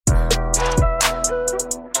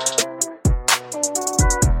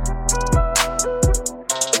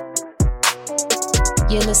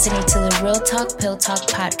You're listening to the Real Talk Pill Talk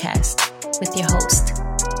podcast with your host,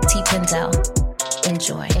 T. Pindell.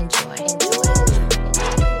 Enjoy.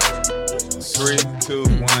 3, 2,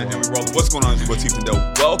 1, and we roll. What's going on? It's your boy T. Pindell.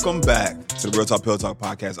 Welcome back to the Real Talk Pill Talk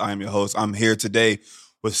podcast. I am your host. I'm here today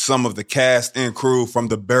with some of the cast and crew from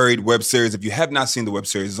the Buried web series. If you have not seen the web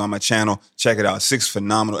series, it's on my channel. Check it out. 6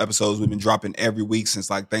 phenomenal episodes we've been dropping every week since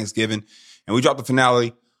like Thanksgiving. And we dropped the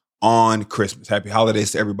finale on Christmas. Happy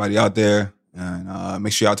holidays to everybody out there. And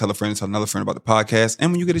make sure y'all tell a friend, tell another friend about the podcast.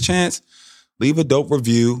 And when you get a chance, leave a dope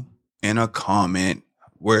review and a comment.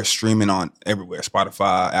 We're streaming on everywhere.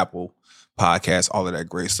 Spotify, Apple Podcasts, all of that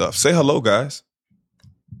great stuff. Say hello, guys.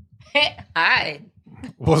 Hi.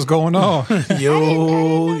 What's going on?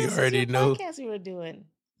 Yo, you already know. Podcast we were doing.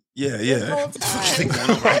 Yeah. We were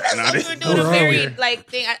doing a very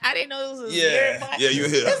thing. I didn't know it was a weird podcast. Yeah, you're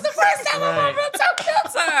here. This is the first time I'm on Real Talk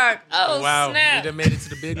Pill Talk. Oh, wow. snap. You done made it to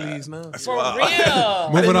the big leagues now. That's For wild. real.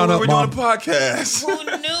 Moving on up, we're Mom. doing a podcast. Who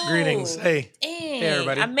knew? Greetings. Hey. Dang,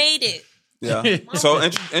 everybody. I made it. Yeah. So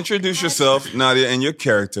introduce yourself, Nadia, and your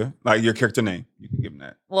character, like your character name. You can give them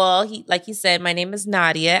that. Well, like you said, my name is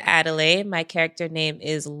Nadia Adelaide. My character name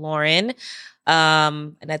is Lauren.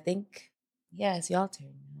 And I think, it's y'all turn.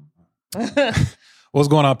 What's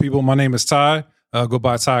going on, people? My name is Ty. Go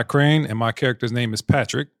by Ty Crane, and my character's name is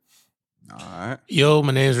Patrick. All right. Yo,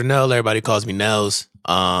 my name's Renell. Everybody calls me Nels.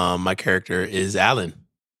 My character is Alan.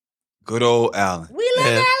 Good old Alan. We love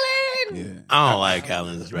Alan. Yeah. I don't like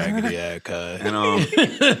Alan's raggedy ass.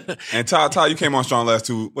 And Ty, you came on strong last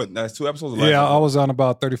two episodes? Or last Yeah, I episode? was on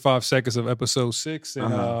about 35 seconds of episode 6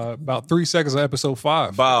 and about 3 seconds of episode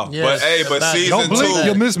 5. Wow. Yes. But season Don't blink, 2.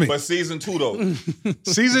 you'll miss me. But season 2, though.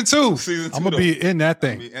 Season 2. Season 2, I'm going to be in that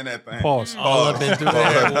thing. in that thing. Pause. All up and through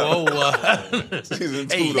there. Whoa. Season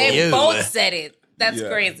 2, Hey, though. They Ew. both said it. That's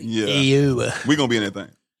crazy. Yeah. You. We're going to be in that thing.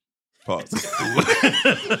 Pause.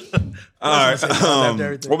 All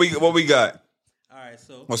right. What we got?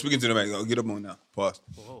 So, Well, speaking to the back, get up on now. Pause.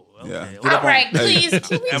 okay. Yeah. Okay. Get up All right, on- Hey. please.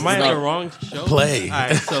 Can we Am I in the wrong show? Play. All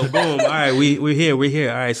right, so boom. All right, we're here.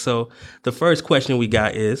 All right, so the first question we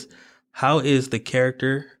got is, how is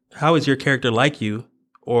your character like you?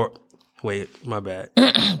 Or, wait, my bad.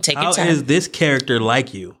 Take How your time. is this character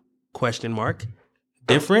like you? Question mark.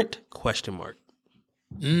 Different? Question mark.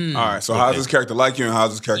 All right. So how's this character like you and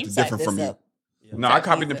how's this character You type different from this you? up. No, I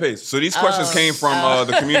copied and pasted. So these questions came from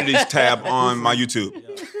the communities tab on my YouTube.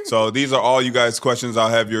 So these are all you guys' questions. I'll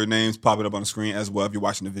have your names popping up on the screen as well if you're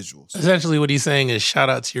watching the visuals. Essentially, what he's saying is shout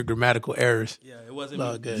out to your grammatical errors. Yeah, it wasn't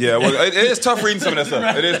Oh, good. Yeah, well, it is tough reading some of that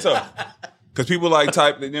stuff. It is tough. Because people like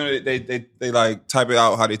type, they like type it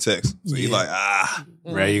out how they text. So you're like,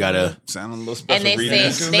 Right, you gotta. sounding a little special And they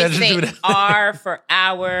reading. say R for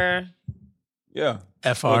hour. Yeah.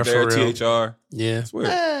 FR There, for real. THR. Yeah. It's weird.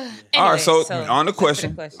 Anyway, All right, so on the back to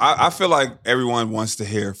question, I feel like everyone wants to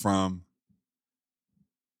hear from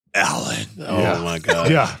Alan. Oh my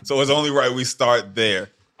God. Yeah. So it's only right we start there.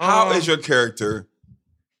 How is your character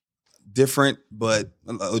different, but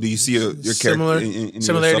do you see your Similar- character in similarities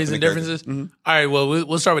yourself in and the character? differences? Mhm. All right, well,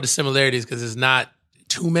 we'll start with the similarities because it's not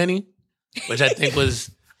too many, which I think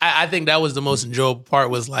was, I think that was the most enjoyable part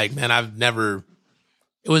was like, man,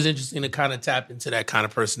 it was interesting to kind of tap into that kind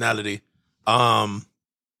of personality. I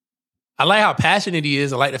like how passionate he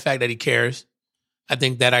is. I like the fact that he cares. I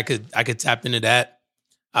think that I could tap into that.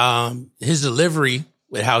 His delivery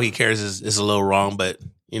with how he cares is a little wrong, but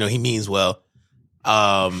he means well.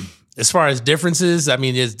 As far as differences, I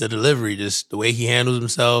mean, it's the delivery, just the way he handles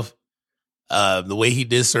himself, the way he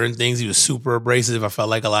did certain things. He was super abrasive. I felt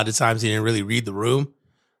like a lot of times he didn't really read the room.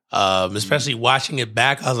 Especially watching it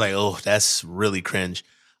back, I was like, oh, that's really cringe.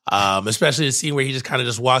 Especially the scene where he just kind of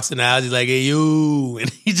just walks in the house. He's like, hey, you, and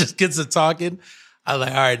he just gets to talking. I was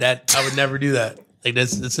like, all right, that I would never do that. Like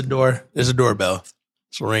that's a door. There's a doorbell.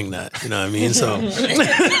 So ring that. You know what I mean? So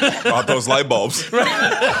About those light bulbs. I'm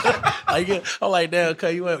like, damn,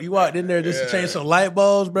 cuz you walked in there just to change some light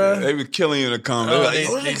bulbs, bro. They were killing you to come. Oh, They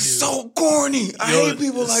they look do. so corny. I hate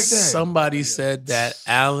people like that. Somebody said that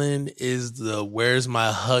Alan is the where's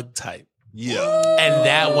my hug type. Yeah. And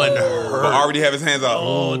that one hurt. But already have his hands out.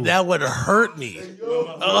 Oh, that would hurt me.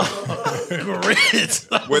 Oh, grit.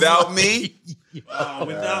 Without me?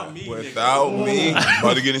 without me. Without me.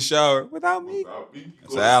 About to get in the shower. Without me.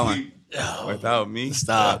 That's Alan. Without me.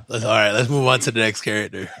 Stop. All right, let's move on to the next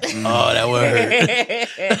character. Oh, that would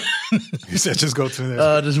hurt. You said just go to the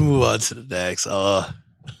next. Just move on to the next. All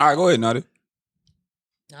right, go ahead, Nadia.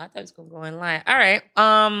 No, I thought it was gonna go in line. All right.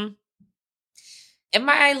 Am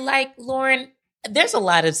I like Lauren? There's a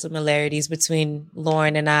lot of similarities between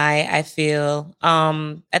Lauren and I feel.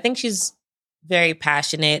 I think she's very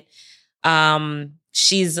passionate.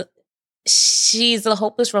 she's a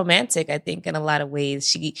hopeless romantic, I think, in a lot of ways.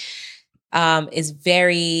 She is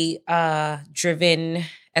very driven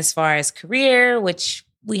as far as career, which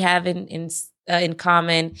we have in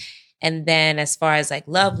common. And then as far as like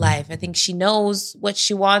love life, I think she knows what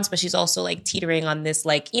she wants, but she's also like teetering on this,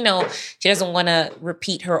 like, she doesn't want to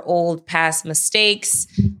repeat her old past mistakes.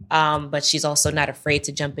 But she's also not afraid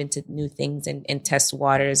to jump into new things and test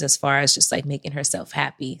waters as far as just like making herself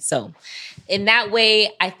happy. So in that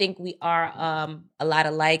way, I think we are a lot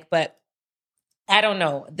alike, but I don't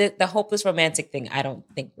know. The hopeless romantic thing, I don't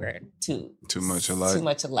think we're too much alike. Too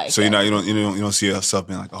much alike. So you don't see yourself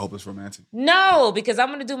being like a hopeless romantic? No, because I'm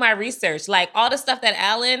gonna do my research. Like all the stuff that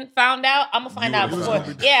Alan found out, I'm gonna find out before.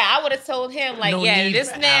 Yeah, I would have told him like,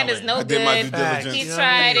 this man is no good. My due diligence. He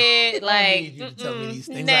tried it. Like, tell me these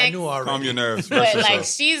things next. I knew already. Calm your nerves. But like,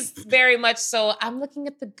 she's very much so. I'm looking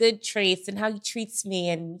at the good traits and how he treats me,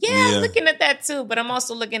 and I'm looking at that too. But I'm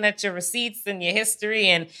also looking at your receipts and your history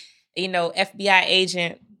and. FBI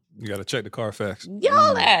agent. You got to check the Carfax.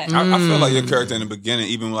 Y'all that. I feel like your character in the beginning,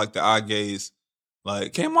 even with like the eye gaze,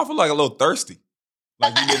 like came off of like a little thirsty.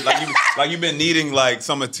 Like you've been needing like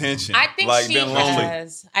some attention. I think like she been lonely.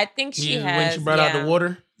 has. I think she has. When she brought out the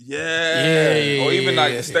water. Yeah. Or even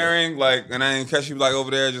like staring, like, and I didn't catch you like over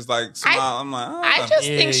there, just like smile. I'm like, I just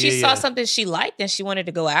think she saw something she liked and she wanted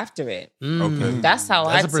to go after it. Okay. That's how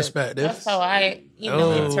That's a perspective. That's how I,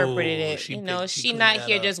 interpreted it. She not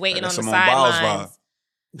here just waiting on the sidelines.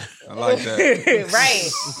 I like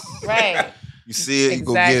that. Right. You see it, you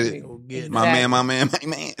go get it. Go get it. My man.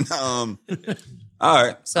 All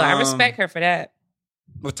right. So I respect her for that.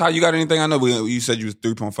 Well, Ty, you got anything? I know you said you was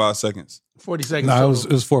 3.5 seconds. 40 seconds. No, it was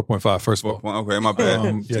 4.5, first of all. Okay, my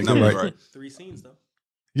bad. Yeah, Number you're right. 3 scenes though.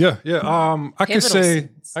 Yeah. I could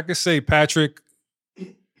scenes. say Patrick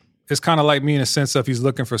is kind of like me in the sense of he's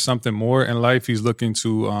looking for something more in life. He's looking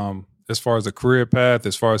to, as far as a career path,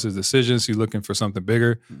 as far as his decisions, he's looking for something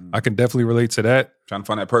bigger. I can definitely relate to that. Trying to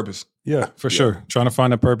find that purpose. Yeah, for sure. Trying to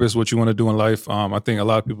find a purpose, what you want to do in life. I think a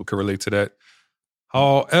lot of people can relate to that.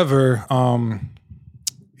 However,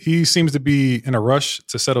 he seems to be in a rush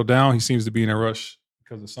to settle down. He seems to be in a rush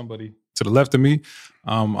because of somebody to the left of me.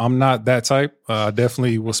 I'm not that type. I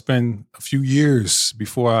definitely will spend a few years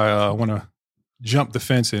before I want to jump the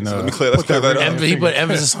fence and let's clear that up. He put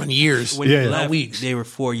emphasis on years. When you not left, weeks. they were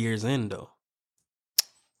 4 years in though.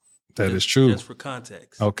 That is true. Just for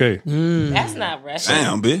context. Okay. That's not rushing.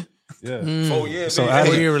 Damn, bitch. Yeah. 4 years. So So I-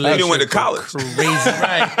 4 year you relationship. done went to college. Crazy,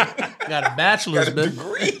 right? Got a bachelor's, Got a man.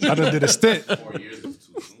 degree. I done did a stint.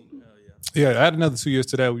 Yeah, I had another 2 years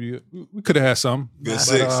to that. We could have had some. Good But,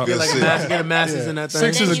 six. Good Like six. get a master's in that thing.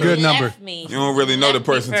 Six is a good number. You don't really know the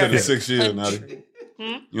person to the 6th year, Nadi.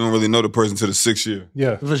 You don't really know the person to the 6th year.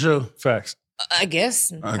 Yeah, For sure. facts. I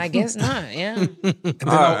guess not. Yeah. And then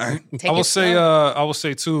All right. Take I will it say, slow. I will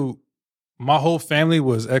say too, my whole family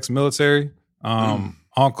was ex-military.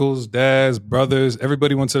 Uncles, dads, brothers,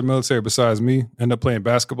 everybody went to the military besides me. Ended up playing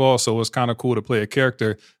basketball, so it was kind of cool to play a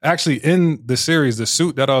character. Actually, in the series, the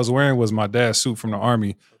suit that I was wearing was my dad's suit from the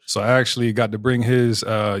Army. So I actually got to bring his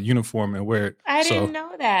uniform and wear it. I So- didn't know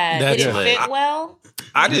that. That's Did it lit. fit well?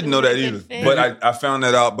 I didn't know that either. Fit. But I found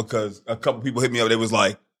that out because a couple people hit me up. They was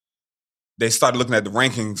like, they started looking at the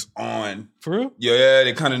rankings on, For real? yeah,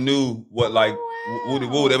 they kind of knew what like, Oh,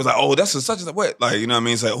 woo. They was like, oh, that's such a what? Like, you know what I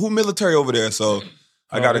mean? It's like, who military over there? So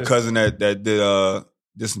I got a yeah. cousin that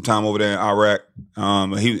did some time over there in Iraq. That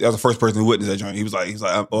was the first person who witnessed that joint. He was like,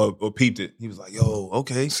 or peeped it. He was like, yo,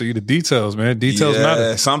 okay. See the details, man. Details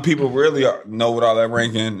matter. Some people really know what all that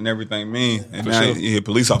ranking and everything mean. And For now sure. he's a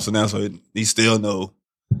police officer now, so he still know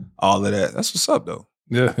all of that. That's what's up, though.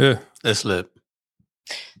 Yeah. That's lit.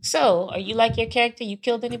 So, are you like your character? You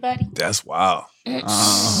killed anybody? That's wild. Get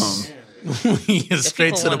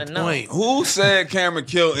straight to people the wanna know. point. Who said Cameron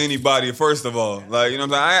killed anybody? First of all, like, you know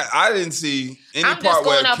what I'm saying? I didn't see any I'm just part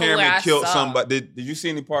where going off of Cameron where I killed saw. somebody. Did you see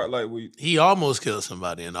any part like where? He almost killed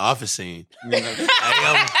somebody in the office scene.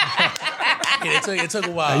 It took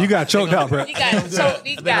a while. Hey, you got choked out, bro. You got choked.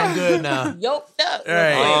 You I think I'm got good now. yoked up. real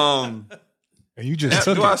Right. quick. And you just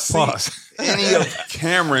took Do I it. see Pause. any of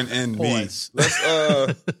Cameron and me? Pause. Let's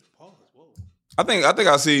I think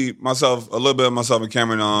I see myself a little bit of myself and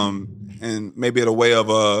Cameron and maybe at a way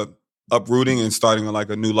of uprooting and starting like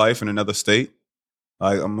a new life in another state.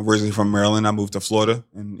 Like, I'm originally from Maryland. I moved to Florida,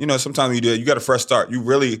 and you know, sometimes you got a fresh start. You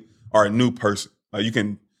really are a new person. Like, you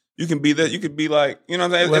can be that. You could be like, you know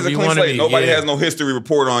what I'm saying? Whoever It's a you clean wanna slate. be, Nobody yeah. has no history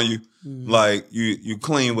report on you. Like, you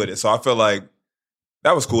clean with it. So I feel like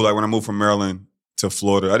that was cool. Like, when I moved from Maryland to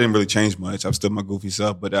Florida, I didn't really change much. I'm still my goofy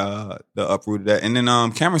self, but the uprooted that. And then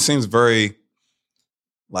Cameron seems very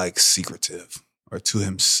like secretive. or to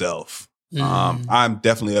himself. I'm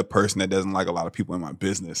definitely a person that doesn't like a lot of people in my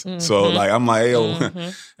business. So like, I'm like, hey, yo,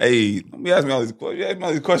 hey, let me ask me all these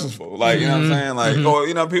questions for. Like, you know what I'm saying? Like, or,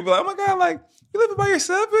 you know, people like, oh my God, like, you living by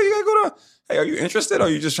yourself? You gotta go to, hey, are you interested? Or are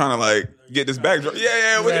you just trying to like get this backdrop?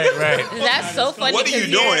 Yeah. Right. That's so funny. What are you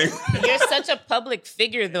doing? You're such a public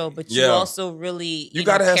figure though, but you also really you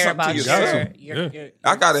gotta have care something to about yourself. your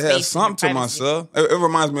I gotta have space and something to your privacy. myself. It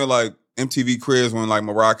reminds me of like MTV Cribs when like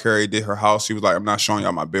Mariah Carey did her house. She was like, I'm not showing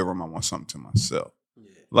y'all my bedroom. I want something to myself.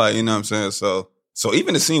 Like, you know what I'm saying? So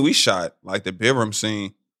even the scene we shot, like the bedroom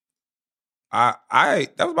scene, that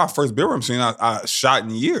was my first bedroom scene I shot in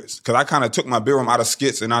years. Cause I kind of took my bedroom out of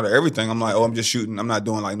skits and out of everything. I'm like, I'm just shooting. I'm not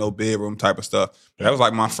doing like no bedroom type of stuff. But that was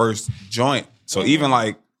like my first joint. So even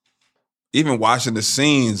watching the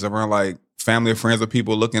scenes around like family and friends or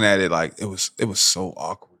people looking at it, like it was so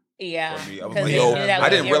awkward. Yeah. For me. I was like, I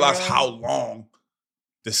didn't realize how long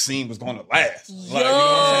the scene was going to last. Like, you know what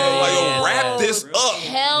I'm saying? Like, wrap this up.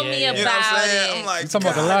 Tell me about You know what I'm saying? it. I'm like, You talking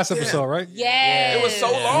about the last episode, right? Yeah. It was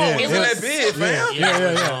so long. We was in that bed, fam.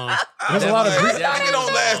 Yeah. There's a lot of It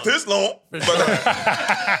don't last this long. But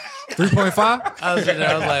 3.5. I was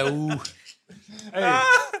like, ooh.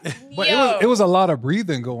 But it was a lot of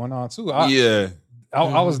breathing going on too.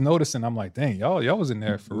 I was noticing. I'm like, dang, y'all was in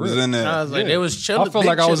there for real. was in there. I was like, they was chilling. I felt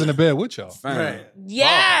like I was in the bed with y'all. Fam.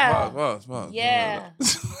 Yeah. Pause. Yeah.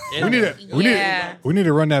 We need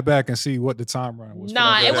to run that back and see what the time run was.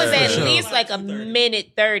 Nah, it was at sure. least like a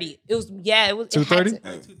minute 30. It was 2:30?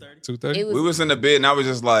 2:30. We was in the bed and I was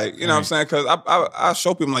just like, you know what I'm saying? Because I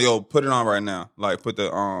show people like, yo, put it on right now. Like, put the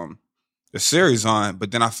series on, but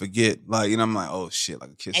then I forget. Like, you know, I'm like, oh shit,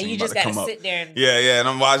 like a kiss And scene you about just to gotta come up. sit there and Yeah, and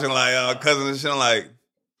I'm watching like cousins and shit. I'm like,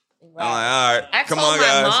 all right, I come told on, my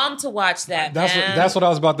guys. mom to watch that. That's what I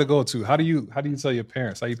was about to go to. How do you tell your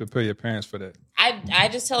parents? How you prepare your parents for that? I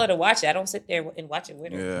just tell her to watch it. I don't sit there and watch it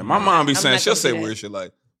with her. Yeah, my mom be I'm saying, not she'll gonna say do that. weird shit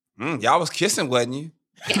like, y'all was kissing, wasn't you?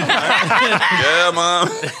 Yeah, mom.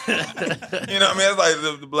 You know what I mean? It's like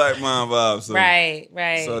the black mom vibe. So. Right.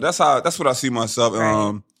 So that's what I see myself.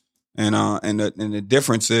 Right. And the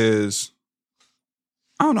difference is,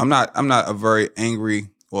 I don't know. I'm not a very angry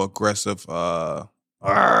or aggressive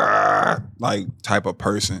like type of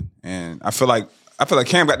person, and I feel like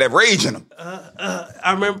Cam got that rage in him.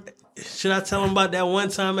 I remember. Should I tell him about that one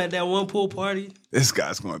time at that one pool party? This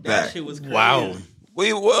guy's going That back. shit was crazy. Wow.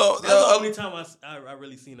 That's the only time I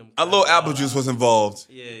really seen him. A little apple juice was involved.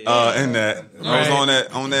 Yeah. In that. I was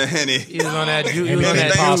on that Henny. He was on that. He was on Anything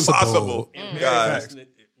that. was possible. Guys,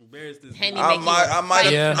 Embarrassed as Henny I make might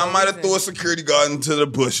you have fight. I might have threw a security guard into the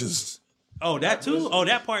bushes. Oh, that too? Oh,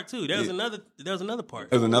 that part too. There was another part.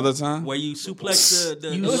 There was another time? Where you suplex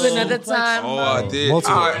the It was another time. Oh, I did.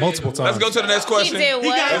 Multiple times. Let's go to the next question. He did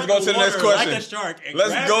what? Let's go to the next question. Like a shark.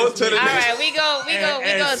 Let's go to the All next. right, we go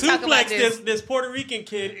and talk about suplex this. this Puerto Rican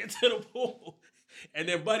kid into the pool. And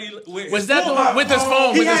then Buddy Was that the one with his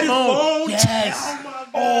phone? He With had his his phone? phone. Yes. Oh my God.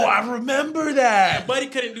 Oh, I remember that. Buddy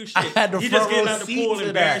couldn't do shit. I had the he front just getting row out the seat pool to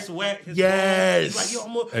embarrassed, that. wet. His Yes. He's like, yo,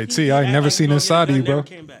 I'm gonna, Hey, T, I ain't never seen inside of you, bro.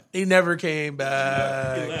 Came back. He never came He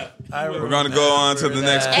back. left. We're going to go on to the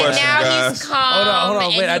next And And question, now guys. he's calm Hold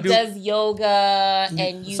on, wait, I and do- he does yoga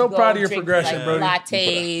and you So go proud of your drink, progression, like,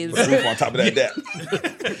 Brody. lattes. Roof on top of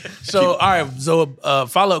that. So, all right. So,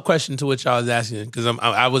 follow up question to what y'all was asking, because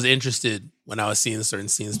I was interested when I was seeing certain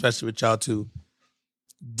scenes, especially with y'all too.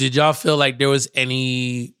 Did y'all feel like there was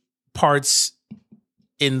any parts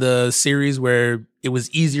in the series where it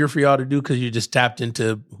was easier for y'all to do because you just tapped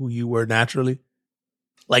into who you were naturally?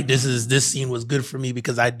 Like this scene was good for me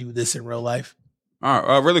because I do this in real life. All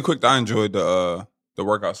right, really quick, I enjoyed the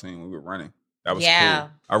workout scene when we were running. That was cool.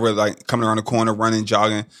 I really like coming around the corner, running,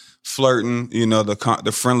 jogging, flirting. You know,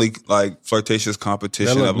 the friendly, like flirtatious That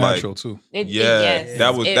competition looked of like, natural too. Yes.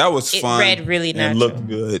 that was fun. It read really and natural. looked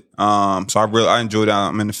good. So I enjoyed that.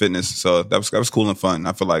 I'm into fitness, so that was cool and fun.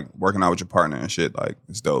 I feel like working out with your partner and shit, like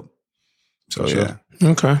it's dope. So yeah.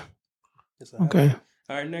 Okay. Okay.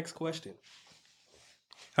 All right, next question.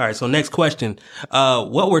 All right, so next question.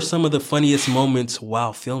 What were some of the funniest moments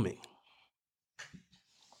while filming?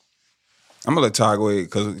 I'm gonna let Ty go ahead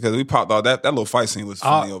because we popped all that little fight scene was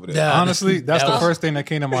funny over there. yeah. Honestly, that's That the was- first thing that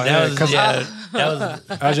came to my That head. was, Because that was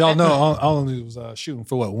as y'all know, I only was shooting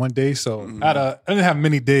for one day, so I didn't have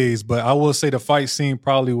many days. But I will say the fight scene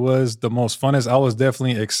probably was the most funnest. I was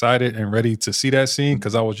definitely excited and ready to see that scene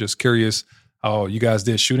because I was just curious how you guys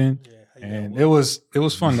did shooting, and it was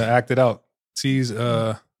fun to act it out. T's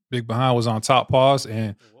big behind was on top pause,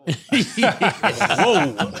 and whoa,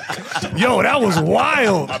 yo, that was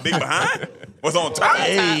wild. My big behind was on top.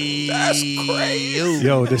 That's crazy.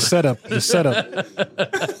 Yo, the setup.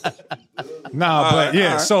 Nah, but right, yeah.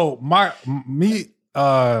 all right. So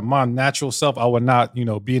my natural self, I would not,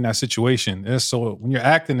 be in that situation. And so when you're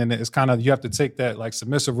acting in it, it's kind of you have to take that like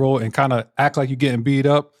submissive role and kind of act like you're getting beat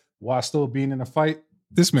up while still being in a fight.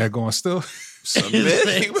 This man going still.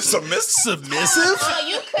 He was submissive. Submissive? Oh,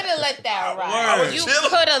 you could have let that ride. You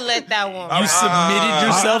could have let that one. You submitted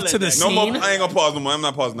yourself to the No scene. more. I ain't gonna pause no more. I'm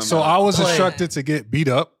not pausing no more. So I was Play. instructed to get beat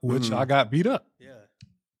up, which I got beat up.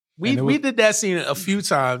 We did that scene a few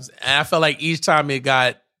times, and I felt like each time it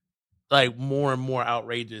got like more and more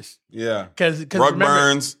outrageous. yeah. Because Rug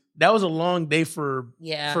burns. that was a long day for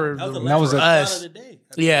Yeah. for That was the the- That was last a- round us. of the day.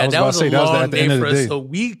 yeah, I was that about was to say, a that was long at the day end of for the us. day. So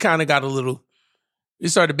we kind of got a little. We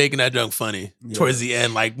started making that junk funny towards the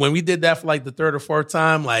end. Like when we did that for like the third or fourth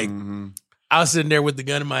time, like I was sitting there with the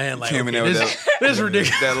gun in my hand, like Came in okay, there with this is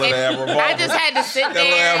ridiculous. That little ass revolver. I just had to sit that little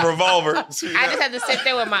there. ass revolver. I just had to sit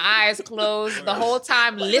there with my eyes closed the whole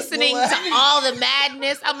time, listening to all the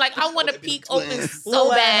madness. I'm like, I want to peek open so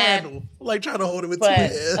bad, Handle. Like trying to hold it with but two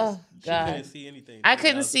hands. oh She couldn't god, see anything. I That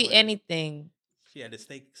couldn't was see funny. anything. She had to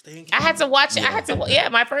stay in I had to watch it. I had to. Yeah,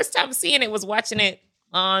 my first time seeing it was watching it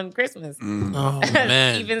on Christmas. Oh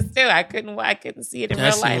man, Even still, I couldn't see it in that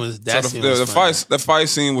real scene life. was that So scene the was funny. fight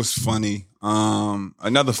scene was funny.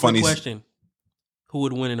 Another Quick funny question: who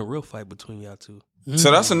would win in a real fight between y'all two?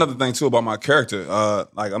 So that's another thing too about my character.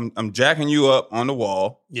 Like I'm jacking you up on the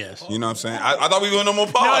wall. Yes. You know what I'm saying? I thought we were doing no more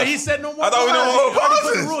pause. No, he said no more. I thought we pauses. did no more He put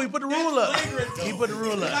the pauses. rule. He put the rule up. He put the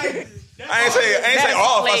rule up. I ain't say That's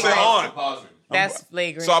off. I said flagrant. on. That's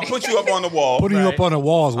flagrant. So I put you up on the wall. Putting you Right. up on the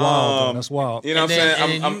wall is wild. though. That's wild. You know what I'm And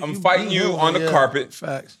saying? then I'm fighting you on the yeah, carpet.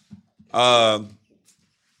 Facts.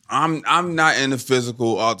 I'm not into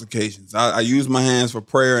physical altercations. I use my hands for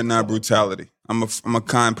prayer and not brutality. I'm a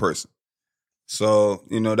kind person. So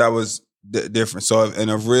that was different. So in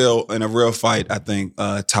a real fight, I think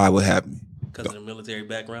Ty would have me. Because of the military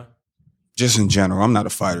background. Just in general, I'm not a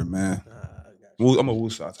fighter, man. I'm a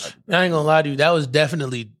Wusa type. I ain't gonna lie to you. That was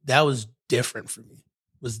different for me.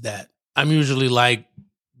 Was that I'm usually like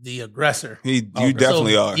the aggressor. You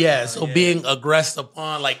definitely So, are. Yeah. So being aggressed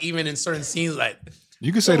upon, like even in certain scenes, like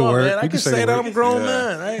You can say the come on, word. man, I You can say the that word. I'm a grown Yeah.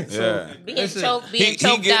 man, right? Yeah. So, being listen,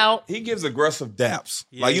 choked out. He gives aggressive daps.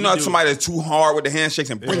 Yeah, like you how do. somebody that's too hard with the handshakes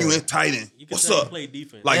and bring you in tight in. You can What's tell you up? play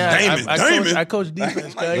defense. Like yeah, Damon. I Damon. I coach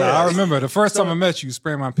defense. Like, cuz, Nah, yeah. I remember the first time I met you, you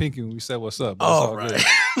sprayed my pinky and we said, "What's up?" But it's Oh, all right.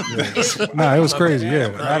 good. Nah, it was crazy. Yeah,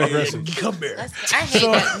 not aggressive. Come here. I hate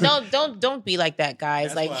that. No, don't be like that,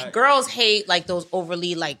 guys. That's like why- girls hate like those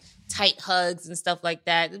overly like tight hugs and stuff like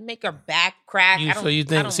that. It make her back crack. I don't, So you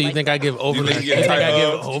think? don't So you like think that. I give overly? You You think think I give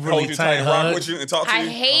hugs, overly hold you tight rock hugs? with you and talk to I you?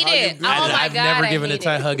 hate How you it. do Oh that? my I've God, never I given a hate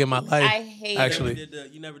tight it. hug in my life. I hate actually.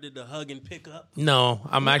 You never did the hug and pick up? No,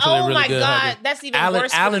 I'm actually Oh really my good. God, hugger. that's even Alan,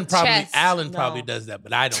 worse for Alan the probably chest. Alan No. probably does that,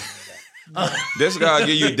 but I don't do that. This guy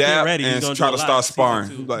give you dap ready. He's and gonna try do to a start lot. sparring.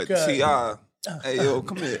 Season He's two. like, see, hey yo,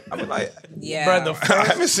 come here. I was like, Yeah, Bro, the I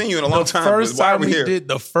haven't seen you in a long time. first Why are time we we here? did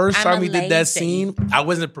the first I'm time a we did that lady. scene, I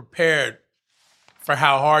wasn't prepared for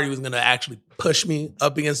how hard he was gonna actually push me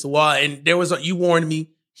up against the wall. And there was you warned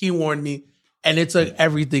me, he warned me, and it took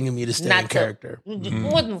everything in me to stay Not in to- character.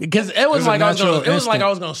 Wouldn't- Because it There's was a like I was natural gonna, it was like instinct. I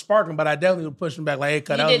was gonna spark him, but I definitely would push him back. Like, hey,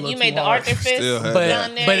 cut, that was a little You too made the hard. Arthur fist Still had But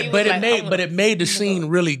down there. You but was it like, made I'm but it made the scene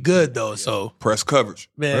really good though. So Press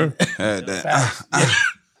coverage. man, Had that.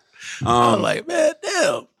 I'm like, man,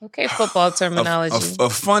 damn. okay, football terminology. A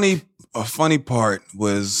funny part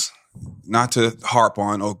was not to harp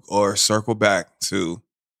on or circle back to,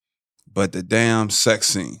 but the damn sex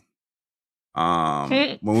scene.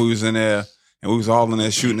 When we was in there and we was all in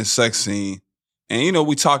there shooting the sex scene, and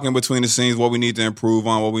we talking between the scenes what we need to improve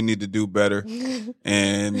on, what we need to do better,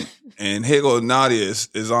 and here goes Nadia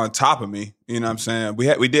is on top of me. You know what I'm saying?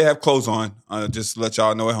 We did have clothes on, just to let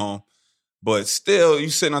y'all know at home. But still, you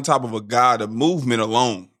sitting on top of a guy, the movement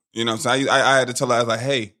alone. You know what I'm saying? I had to tell her, I was like,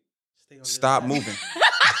 hey, stop moving.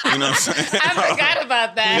 You know what I'm saying? I forgot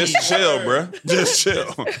about that. Just chill, bro. Just chill.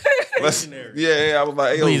 I was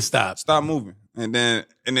like, hey, yo, Please stop. Stop moving. And then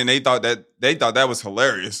they thought that was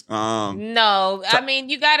hilarious. No, I mean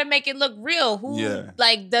you got to make it look real. Who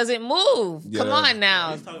doesn't move? Yeah. Come on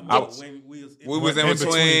now. We was in in between,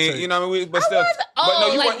 between, you know what I mean? But still, but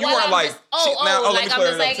no, you weren't I'm like, just, shit, now, let me like I'm clear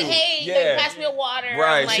just it up like, too. hey, like, pass me a water.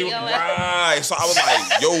 Right, I'm like, right. So I was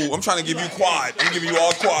like, yo, I'm trying to give you quad. I'm giving you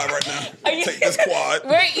all quad right now. Take this quad.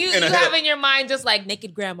 Where you in a have hip. in your mind just like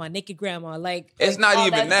naked grandma, like It's not all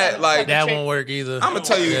even that that. stuff. Like, That won't work either. I'ma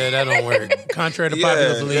tell you- Yeah, that don't work. Contrary to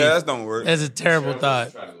popular belief. yeah, that don't work. That's a terrible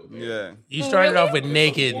thought. Yeah. You started off with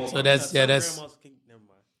naked, so that's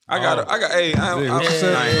Hey, I ain't gonna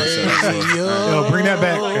say that. Yo, bring that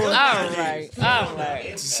back. All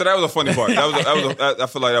right. So that was a funny part. I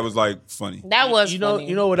feel like that was like funny. That was You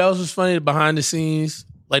funny. know what else was funny? Behind the scenes,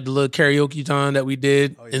 like the little karaoke time that we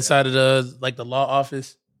did inside of the law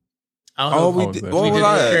office. I don't know. We did. We What did was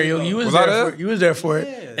I at? karaoke. You was I there there? for it. You was there for it.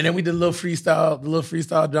 And then we did the little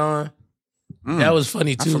freestyle John. That was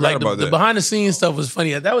funny too. forgot Like about the that. behind the scenes stuff was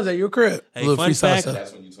funny. That was at your crib. Hey, little fun freestyle fact. stuff.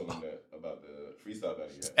 That's when you told him that about the freestyle battle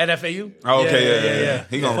you had. At FAU? Oh, okay, yeah.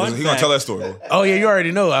 He Fun gonna fact. tell that story. Oh yeah, you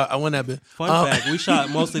already know. I won that bit. Fun fact: we shot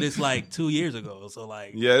most of this like 2 years ago. So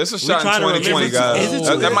like, Yeah, this is shot in trying to 2020, remember- guys. Is it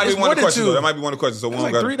That, two? might be It's one more of the than questions. two. Though. That might be one of the questions. So That's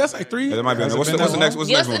one like three. That's like three. Yeah, that might be. Has it What's been the that next? long? What's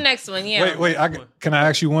the Yes, next the one? next one. Yeah. Wait. Can I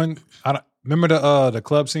ask you one? Remember the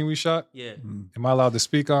club scene we shot? yeah. Am I allowed to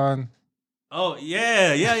speak on? Oh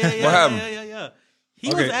yeah. What happened? Yeah.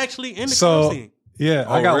 He Okay. was actually in the So club scene. yeah,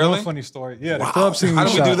 Oh, I got really? one funny story. Yeah, the club scene. How we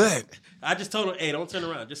did we shot, do that? I just told him, "Hey, don't turn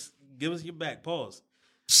around. Just give us your back. Pause."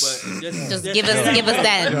 But Just give us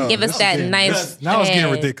that nice. Now it's getting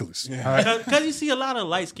hand. ridiculous. All right? Because you see a lot of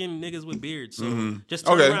light skinned niggas with beards, so just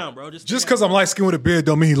turn Okay. around, bro. Just because I'm light skinned with a beard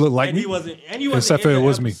don't mean he look like and me. he wasn't, and Except in for it the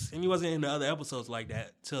was me. and he wasn't in the other episodes like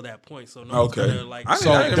that till that point. So no one's Okay. gonna, like, I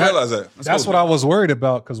didn't realize that. That's what I was worried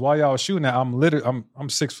about because while y'all was shooting that, I'm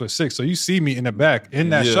 6'6", so you see me in the back. In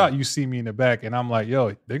that Yeah. shot, you see me in the back, and I'm like,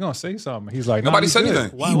 yo, they're gonna say something. He's like, Nobody you said good.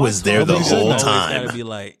 anything. Why- He why was there the tall dudes whole always time. Gotta be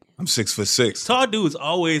like, I'm 6'6". tall dudes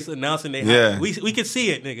always announcing they Yeah. we can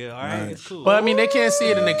see it, nigga. All right, it's cool. But I mean, they can't see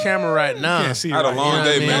it in the camera right now. Can't see I had a right long Yeah,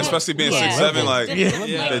 day, man. man. Especially being Yeah. 6'7". Like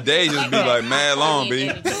Yeah. the day just be like mad long, b.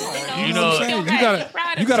 You know, You gotta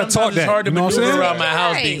talk sometimes that. it's hard to you know what I'm maneuver saying? around my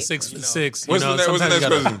house Right. being 6'6". What's the next sometimes you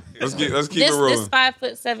gotta- question? Let's keep it This rolling.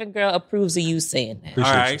 5'7" girl approves of you saying that.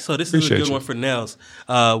 all right, so this is a Appreciate good you. one for Nels.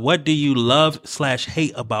 What do you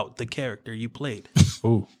love/hate about the character you played?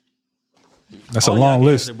 Ooh, that's All a y'all long can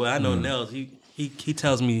list. answer, but I know Nels. He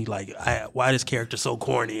tells me like, why this character so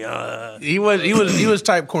corny? He was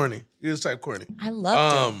type corny. He was type corny. I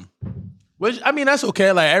loved him. Which I mean, that's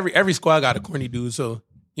okay. Like every squad got a corny dude, so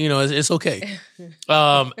you know it's okay.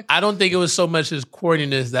 I don't think it was so much his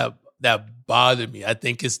corniness that bothered me. I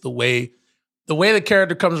think it's the way the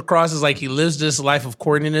character comes across is like he lives this life of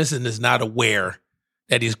corniness and is not aware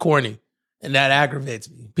that he's corny, and that aggravates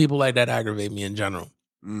me. People like that aggravate me in general.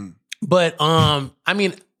 But I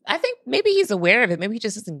mean, I think maybe he's aware of it. Maybe he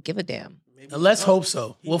just doesn't give a damn. let's hope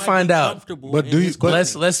so. He We'll might find be out. comfortable But in do you- his but-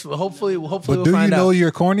 corny. Let's hopefully But we'll do you find know out. you're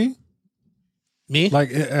corny? Me? Like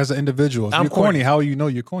as an individual, if I'm you're corny. corny. How you know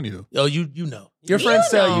you're corny though? Oh, you know. Your friends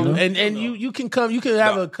tell know. you. And you can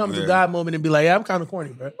have a come to God moment and be like, yeah, I'm kind of corny,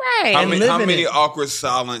 bro. Right. How And many, live how in many it. awkward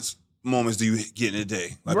silence moments do you get in a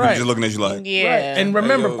day? Like Right. people just looking at you like, Yeah. Right. And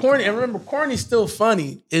remember, Hey, yo, corny's still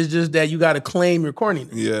funny. It's just that you got to claim your corniness.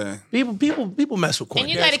 yeah. people mess with corny. And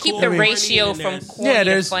you got to keep cool. the Corny ratio and from there's- corny Yeah, to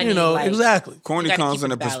there's funny. you know like, exactly. Corny You gotta comes keep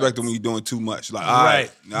in it a perspective balanced. when you're doing too much. Like, Right.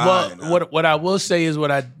 all right, What I will say is what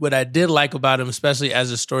I did like about him, especially as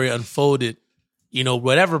the story unfolded. You know,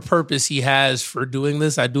 whatever purpose he has for doing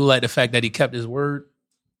this, I do like the fact that he kept his word.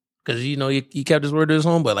 Because you know he kept his word to his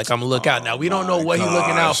home, but like I'm gonna look out. Now we don't know what he's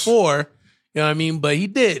looking out gosh. for. You know what I mean? But he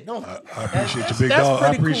did. No, I appreciate you, big that's dog. I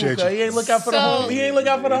pretty appreciate cool. 'Cause you. He ain't look out for the So- homie. He ain't look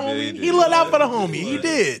out for the homie. He looked out for the homie. He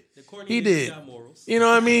did. The corny He niggas did. got morals. You know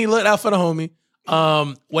what I mean? He looked out for the homie.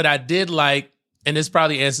 What I did like, and this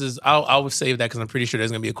probably answers. I would save that because I'm pretty sure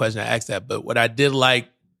there's gonna be a question I asked that. But what I did like,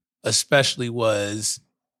 especially, was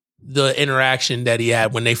the interaction that he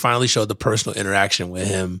had when they finally showed the personal interaction with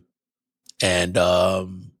him. And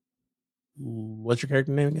what's your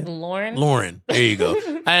character name again? Lauren. Lauren. There you go.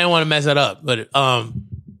 I didn't want to mess that up, but I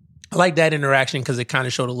like that interaction because it kind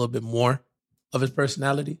of showed a little bit more of his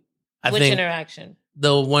personality. I Which think interaction?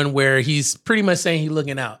 the one where he's pretty much saying he's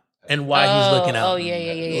looking out and why he's looking out. Oh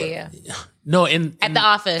yeah. No, At the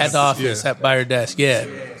office. At the office, by her desk. Yeah.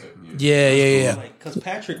 Yeah. Because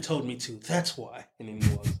Patrick told me to. That's why. And then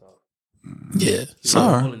he walks out. Yeah. So So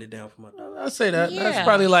I'm holding it down for my dog. I'll say that. Yeah. That's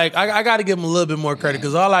probably like, I got to give him a little bit more credit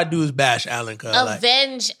because all I do is bash Alan.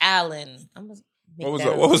 Avenge Alan. I'm gonna make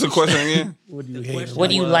that What was the question again? What do you hate? What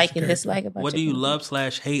do you was like and dislike about What do your you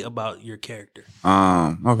love/hate about your character?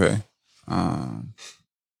 Okay.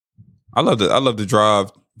 I love the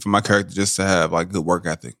drive for my character just to have like good work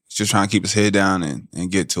ethic. He's just trying to keep his head down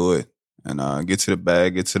and get to it and get to the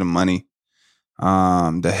bag, get to the money.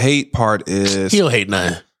 The hate part is He'll hate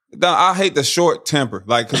nothing. No, I hate the short temper,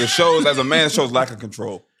 like because it shows as a man, it shows lack of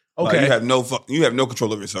control. Like, Okay. you have no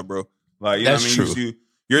control over yourself, bro. Like you That's know what I mean. true.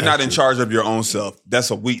 You're not That's in true. charge of your own self.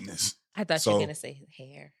 That's a weakness. I thought you So- were gonna say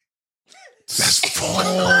hair. That's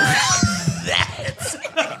That's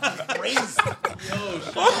crazy.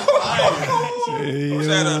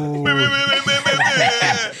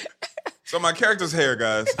 So my character's hair,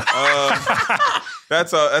 guys.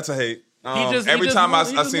 That's a hate. Every time I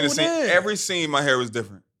seen a scene, every scene, my hair was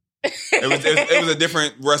different. It was a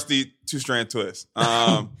different rusty 2-strand twist.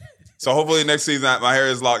 So hopefully next season my hair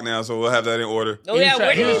is locked now, so we'll have that in order. Oh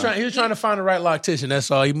yeah, he was trying to find the right loctician. That's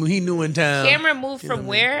all. He knew in town. Cameron moved from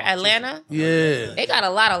where? Atlanta. Yeah, they got a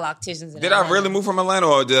lot of locticians. Did I really move from Atlanta,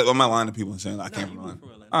 or am I lying to people and saying I came from Atlanta?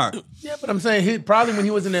 All right. Yeah, but I'm saying probably when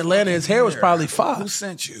he was in Atlanta, his hair was probably fire. Who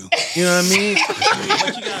sent you? You know what I mean?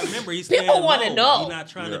 But you gotta remember, he's people want to know. He's not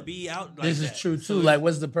trying to be out. Like This that. is true too. Like,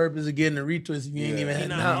 what's the purpose of getting a retwist if you ain't even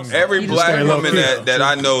had an house? Every black stay woman low-key. that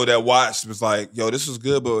I know that watched was like, "Yo, this was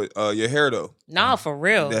good, but your hair though." No, for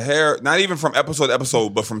real. The hair, not even from episode to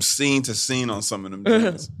episode, but from scene to scene on some of them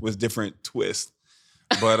things was different twists.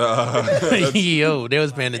 But Yo, they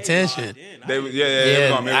was paying attention. they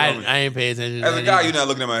I ain't paying attention. as a guy, you're not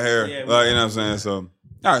looking at my hair. You know what I'm saying? So,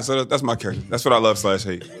 all right, so that's my character. That's what I love /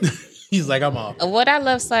 hate. He's like, I'm off. What I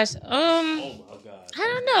love / I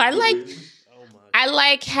don't know. I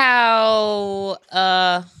like how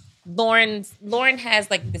Lauren has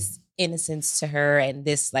like this innocence to her and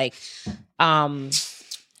this like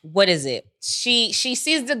what is it? She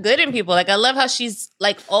sees the good in people. Like I love how she's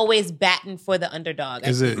like always batting for the underdog.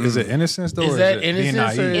 Is it innocence though? Is or that is it being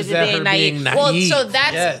innocence or naive? Is it that being her naive? being Well, naive? so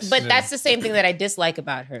that's Yes. that's the same thing that I dislike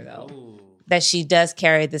about her though. That she does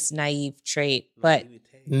carry this naive trait, but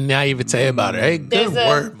Naivete about it. Hey, good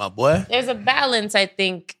word, my boy. there's a balance I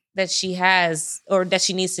think that she has or that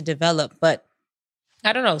she needs to develop. But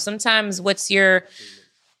I don't know. Sometimes what's your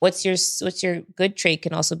good trait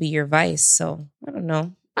can also be your vice. So I don't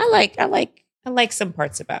know. I like some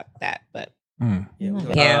parts about that, but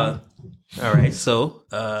yeah. All right. So,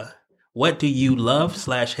 what do you love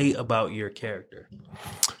 / hate about your character?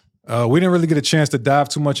 We didn't really get a chance to dive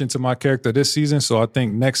too much into my character this season, so I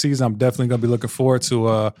think next season I'm definitely going to be looking forward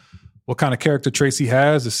to what kind of character traits he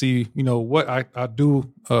has to see, what I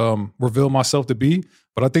do reveal myself to be.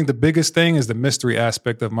 But I think the biggest thing is the mystery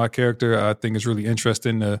aspect of my character. I think it's really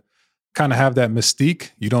interesting to kind of have that mystique.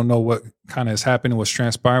 You don't know what kind of is happening, what's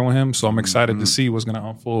transpiring with him. So I'm excited to see what's going to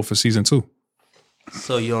unfold for season 2.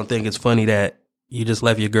 So you don't think it's funny that you just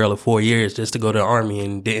left your girl of 4 years just to go to the army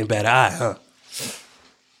and didn't bat an eye, huh?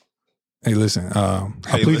 Hey, listen, I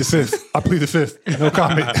plead the fifth. No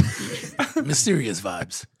comment. Mysterious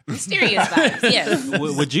vibes. Mysterious vibes, yes.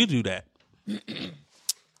 Would you do that?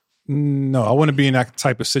 No, I wouldn't be in that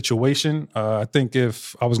type of situation. I think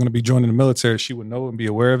if I was going to be joining the military, she would know and be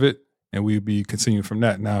aware of it, and we'd be continuing from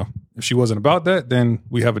that. Now, if she wasn't about that, then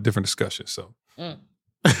we have a different discussion. So,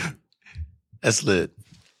 That's lit.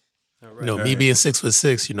 Me being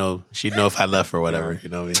 6'6", she'd know if I left or whatever. You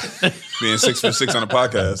know what I mean? Being 6'6" on a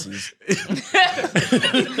podcast is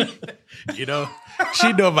she'd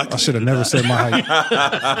know if I should have never said my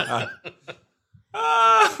height.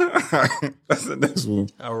 that's the next one.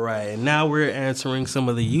 All right. Now we're answering some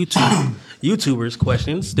of the YouTubers'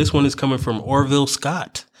 questions. This one is coming from Orville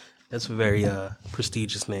Scott. That's a very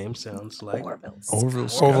prestigious name, sounds like. Orville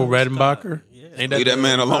Redenbacher. Leave that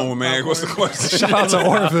man alone, man. What's the question? Shout out to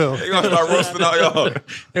Orville. They're going to start roasting out y'all.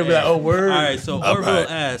 They'll be like, oh, word. All right, so Orville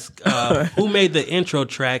asks, who made the intro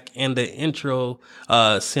track and the intro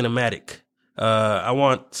cinematic? I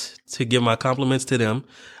want to give my compliments to them.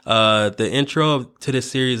 The intro to this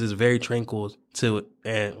series is very tranquil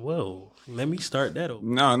let me start that over.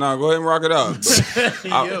 No, go ahead and rock it out.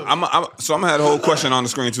 I'm gonna have the whole question on the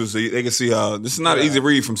screen too, so they can see how this is not an easy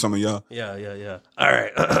read from some of y'all. Yeah. All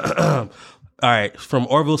right. All right. From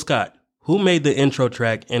Orville Scott, who made the intro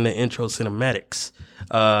track and the intro cinematics?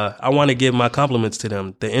 I want to give my compliments to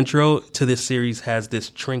them. The intro to this series has this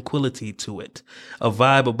tranquility to it, a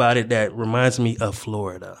vibe about it that reminds me of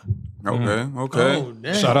Florida. Okay. Oh,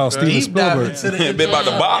 damn. Shout out Steven Spielberg. A bit about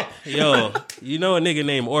the bop. Yo, you know a nigga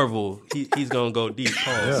named Orville, he's gonna go deep.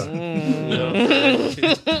 Pause.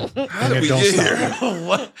 How did we get here?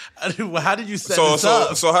 What? How did you set this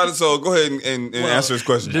up? So go ahead and answer this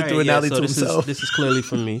question. Just do an alley to this himself. This is clearly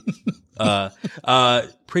from me.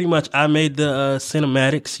 Pretty much, I made the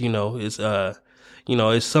cinematics.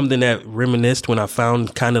 It's something that reminisced when I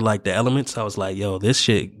found kind of like the elements. I was like, yo, this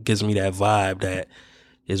shit gives me that vibe that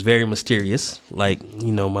is very mysterious, like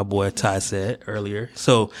my boy Ty said earlier.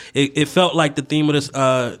 So it felt like the theme of this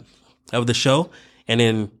of the show. And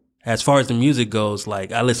then as far as the music goes,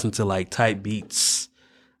 like I listen to like type beats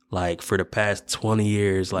like for the past 20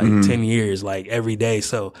 years, like 10 years, like every day.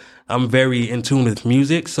 So I'm very in tune with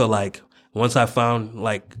music. So like once I found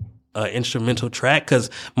like instrumental track, because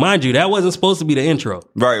mind you, that wasn't supposed to be the intro.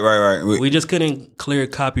 Right. We just couldn't clear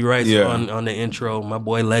copyrights on the intro. My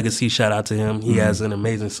boy Legacy, shout out to him. He has an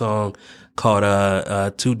amazing song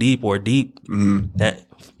called Too Deep or Deep. That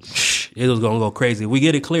it was gonna go crazy. We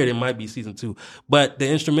get it cleared, it might be season 2. But the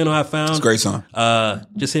instrumental I found, It's a great song.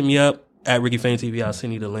 Just hit me up at Ricky Fame TV. I'll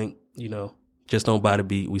send you the link. Just don't buy the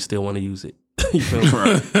beat. We still want to use it. You feel me?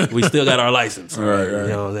 Right. We still got our license. Right. You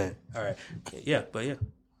know what I'm saying? All right. Yeah, but yeah.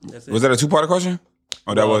 That's it. Was that a 2-part question?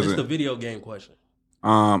 Oh, that wasn't. It's the video game question.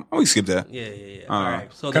 We skip that. Yeah. All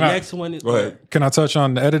right. So the next one is. Go ahead. Can I touch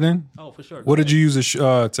on the editing? Oh, for sure. What did you use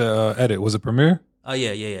to edit? Was it Premiere? Oh,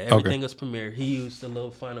 yeah. Everything was Premiere. He used a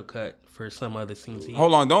little Final Cut for some other scenes.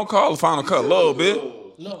 Hold on. Don't call the Final Cut a little bit.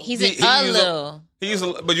 No. He's a little.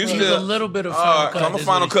 But you still a little bit of Final Cut. I'm a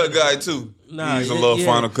Final Cut guy too. Nah, he used a little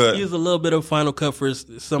Final Cut. He used a little bit of Final Cut for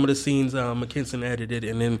some of the scenes McKinson edited,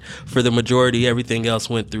 and then for the majority, everything else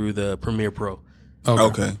went through the Premiere Pro.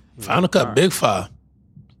 Okay. Final Cut, big file.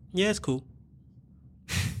 Yeah, it's cool.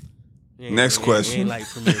 Next question. Ain't like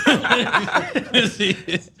Premiere Pro.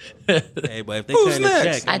 Hey, but if they Who's cut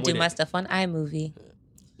next? check, I I'm do with my it. stuff on iMovie.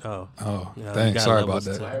 Oh, Thanks. you got Sorry about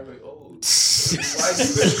levels that.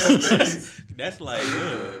 That's like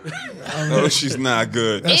No, she's not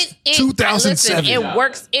good. That's 2007. Listen, it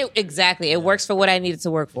works. It works for what I needed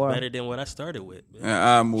to work for. better than what I started with.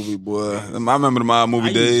 Man. iMovie, boy. I remember the iMovie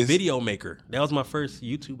I days. used Video Maker. That was my first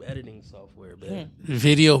YouTube editing software, man.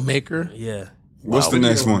 Video Maker. Yeah. What's the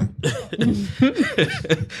next one?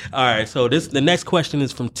 All right. So the next question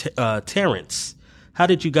is from Terrence. How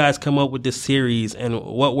did you guys come up with this series, and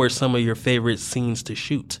what were some of your favorite scenes to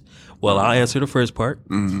shoot? Well, I'll answer the first part.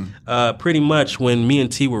 Pretty much when me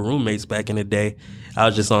and T were roommates back in the day, I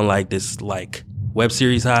was just on like this web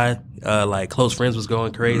series high. Like Close Friends was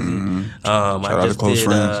going crazy. I just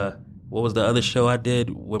did what was the other show I did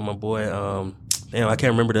with my boy? I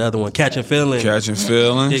can't remember the other one. Catching Feelings. Catching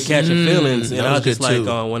Feelings. Did Catching Feelings, and that I was was just good, like too.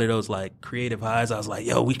 on one of those like creative highs. I was like,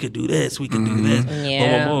 "Yo, we could do this. We could do this."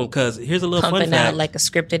 Yeah. Boom. Because here's a little fun Pumping fact. out like a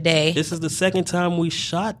script a day. This is the second time we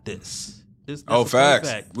shot this. That's Oh, a fun facts.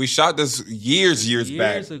 fact. We shot this years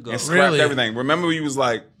back ago. and scrapped Really? everything. Remember, we was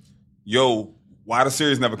like, "Yo, why the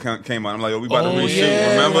series never came out?" I'm like, "Yo, we about to reshoot."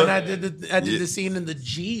 yeah. Remember? When I did the scene in the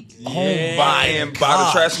Jeep. Yeah. Oh By the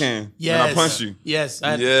trash can. Yes. And I punched you. Yes.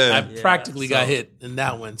 Yeah. I practically got hit in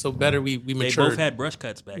that one. So better we They matured. both had brush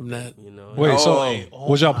cuts back then. That- You know. Wait, Oh.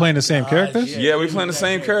 was y'all playing the same characters? Yeah, we playing the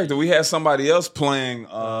same character. We had somebody else playing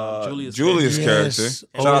Julia's character. Yes.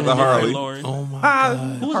 Shout out to Harley. Lauren. Oh my God.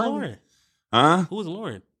 Who was Lauren? Huh? Who was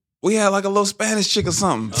Lauren? We had like a little Spanish chick or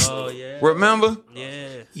something. Oh yeah. Remember?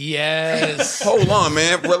 Yeah. Yes. Hold on,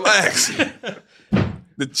 man. Relax.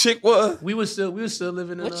 The chick was. we were still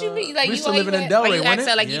living in What you mean? Like we were you still living in Delray, you wasn't asked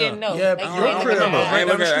her it? like you didn't know. Yeah, Like, your crib. I ain't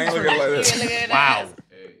looking at it like that. Wow.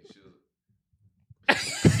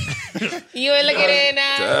 You ain't looking at it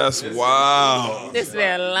now. That's wow. This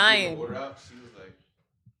man lying.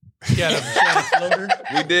 She had a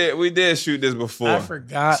floater. We did shoot this before. I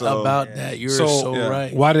forgot So- about that. You're So, so yeah.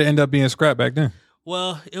 right. Why did it end up being scrapped back then?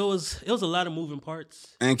 Well, it was a lot of moving parts.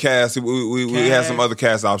 And cast. We had some other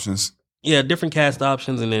cast options. Yeah, different cast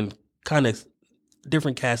options, and then kind of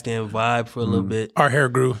different casting vibe for a little bit. Our hair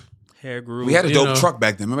grew. Hair grew. We had a You dope know. truck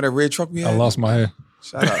back then. Remember that red truck we I had? lost my hair.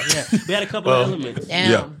 Shout out. Yeah, we had a couple of elements.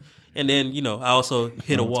 Damn. Yeah. And then, I also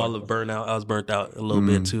hit a wall of burnout. I was burnt out a little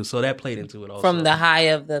bit too. So that played into it also. From the high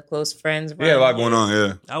of the Close Friends. We had a lot going on,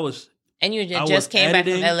 yeah. I was And you I was just came back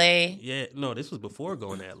from editing. LA. Yeah, no, this was before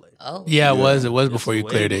going to LA. Oh. Yeah, it was. It was This before was you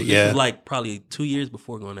way cleared it. This Yeah. was like probably 2 years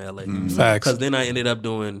before going to LA. Facts. Because then I ended up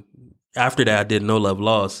doing, after that, I did No Love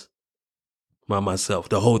Lost by myself.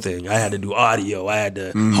 The whole thing. I had to do audio. I had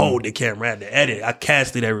to hold the camera. I had to edit. I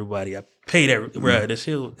casted everybody. I paid bruh, this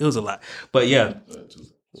shit, it was a lot. But yeah.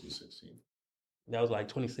 That was like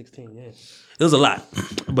 2016, yeah. It was a lot.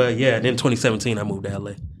 But yeah, then 2017, I moved to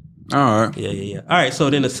LA. All right. Yeah. All right, so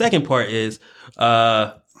then the second part is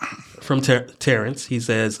from Terrence. He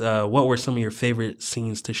says, what were some of your favorite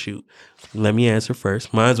scenes to shoot? Let me answer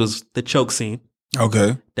first. Mine was the choke scene.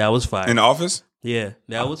 Okay. That was fire. In the office? Yeah,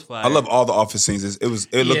 that was fire. I love all the office scenes. It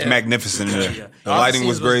looked Yeah. magnificent in there. Yeah. The lighting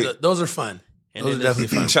was great. Those are fun. And Those are then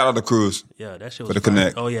definitely fun. Shout out to Cruz. Yeah, that shit was For the fire.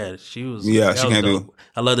 connect. Oh yeah, she was. Yeah, that she was can't do dope.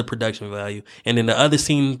 I love the production value. And then the other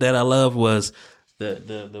scene that I love was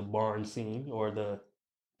the barn scene, or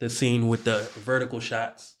the scene with the vertical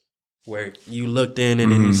shots where you looked in and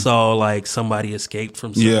then you saw like somebody escaped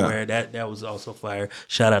from somewhere. That was also fire.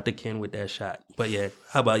 Shout out to Ken with that shot. But yeah,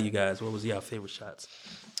 how about you guys? What was your favorite shots?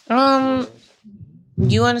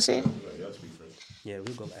 You want to say? Yeah,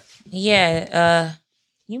 we'll go back. Yeah.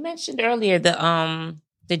 You mentioned earlier the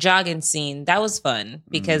the jogging scene. That was fun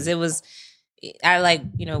because it was. I like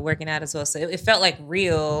working out as well, so it felt like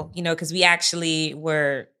real. Because we actually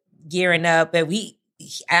were gearing up, and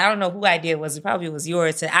I don't know who idea it was. It probably was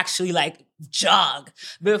yours to actually like jog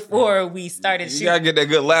before we started shooting. You gotta get that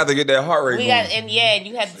good lather, get that heart rate going. And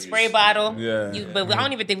you had the spray bottle. Yeah. But I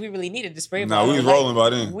don't even think we really needed the spray No, bottle. we was rolling by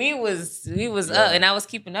then. We was up, and I was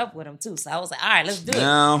keeping up with him too. So I was like, all right, let's do it.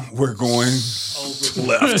 Now we're going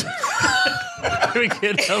left. We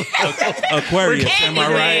get Aquarius, am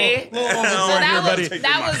I right? So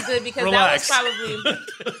that was good because Relax. that was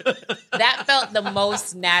probably that felt the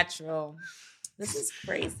most natural. This is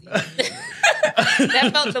crazy. That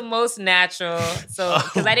felt the most natural. So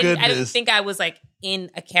because I didn't think I was like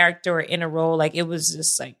in a character or in a role. Like it was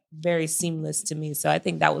just like very seamless to me. So I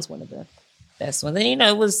think that was one of the best ones. And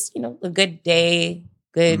it was a good day,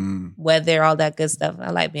 good weather, all that good stuff. I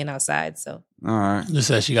like being outside. So all right. You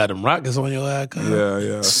said she got them rockets on your ass. Yeah,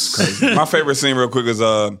 that's crazy. My favorite scene, real quick, is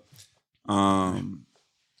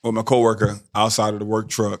with my coworker outside of the work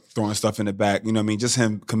truck throwing stuff in the back. You know what I mean? Just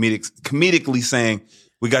him comedically saying,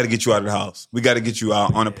 "We got to get you out of the house. We got to get you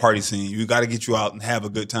out on a party scene. We got to get you out and have a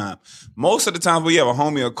good time." Most of the time, when you have a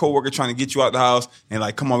homie or a coworker trying to get you out the house and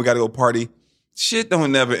like, "Come on, we got to go party," shit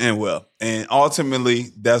don't never end well. And ultimately,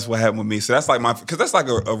 that's what happened with me. So that's like because that's like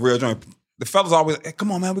a real joint. The fellas always, "Hey,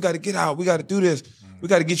 come on, man, we got to get out. We got to do this. We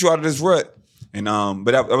got to get you out of this rut." And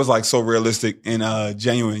but that was like so realistic and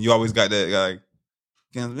genuine. You always got that like,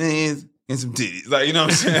 "Guns and some titties," like, you know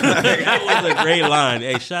what I'm saying? Like, That was a great line.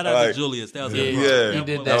 Hey, shout out to Julius. That was yeah, he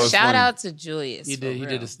did that that. was shout funny. out to Julius. He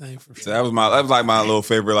did his thing for So sure. that was like my little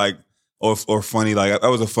favorite, like or funny, like that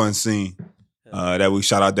was a fun scene that we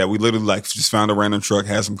shot out. That we literally like just found a random truck,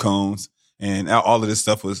 had some cones, and all of this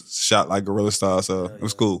stuff was shot like guerrilla style. So it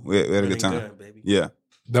was cool. We had a good time. Baby. Yeah,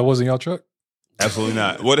 That wasn't your truck? absolutely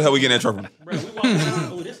not. What the hell we getting that truck from? Bro, we walked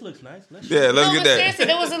around. Oh, this looks nice. Let's Yeah, let's No, get but that. seriously,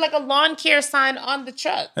 there was like a lawn care sign on the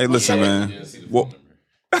truck. Hey, listen, You man. didn't see the Well,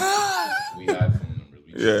 phone number. We had phone numbers.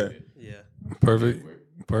 We Yeah. checked it. Yeah. Perfect.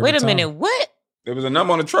 Wait a time. minute, what? there was a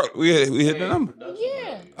number on the truck. We hit the number.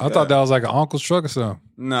 Yeah. I thought that was like an uncle's truck or something.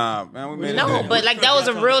 Nah, man, we made it. No, there. but like that was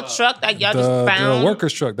a real truck that y'all just found. The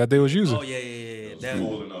worker's truck that they was using. Oh, yeah. That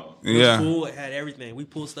Full and all. Yeah. pool had everything. We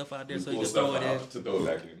pulled stuff out there so you Pull can throw stuff it in. out to throw it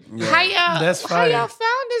back in. That's How fire. y'all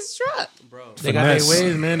found this truck? Bro. They got their Finesse.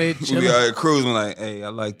 ways, man. They We chilling. got cruising like, hey, I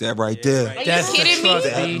like that right there. right. Are That's you the kidding truck, me?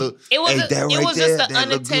 B. That look, It was hey, a, that it right was there, just an that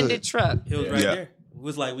look unattended good. truck. It was right Yeah. there. It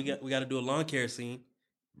was like we got to do a lawn care scene.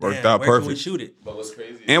 Worked Damn, out where can we perfect. shoot it? But what's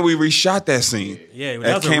crazy is, And we reshot that scene. Yeah,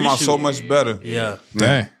 That was a came out reshoot. so much better. Yeah.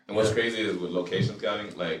 Dang. and what's crazy is with location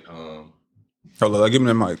scouting, like Hold on, give me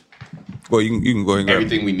the mic. Well, you can go ahead and grab it.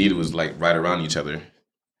 everything we needed was like right around each other.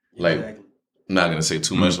 Like, Exactly. I'm not gonna say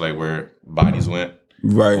too much, like where bodies went,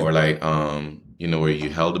 Right. or like where you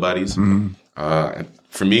held the bodies. Mm-hmm. And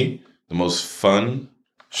for me, the most fun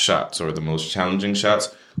shots or the most challenging shots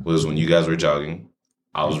was when you guys were jogging.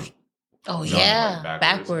 I was Oh Jumping, yeah, like,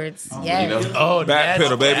 backwards. you Yeah. know. Oh, Back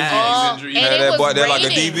pedal, baby. Oh, Injury. and Had it that was boy there like a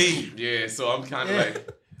raining. DB. Yeah, so I'm kind of like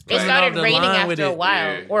It Playing started off the raining line with after a it.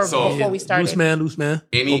 while, Yeah. or So- before we started. Loose man.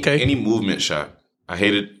 any movement shot. I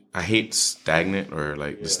hate stagnant or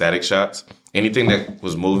like the static shots. Anything that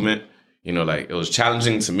was movement, like it was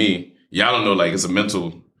challenging to me. Y'all don't know, like it's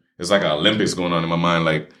like an Olympics going on in my mind.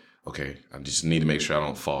 Like, okay, I just need to make sure I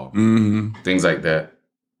don't fall. Mm-hmm. Things like that.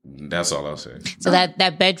 That's all I'll say. So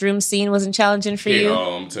that bedroom scene wasn't challenging for you?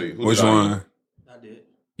 I'm tell you. Who Which did audio? one? I did.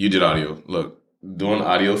 You did audio. Look, doing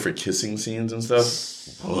audio for kissing scenes and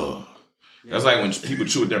stuff. Ugh. That's like when people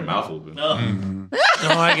chew with their mouth open. No,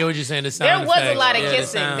 I get what you're saying. The There sound was a effects. lot of Yeah, the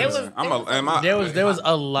kissing. There sounds. There was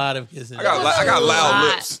a lot of kissing. I got loud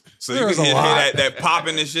lot. lips, so you There can was a hear lot. that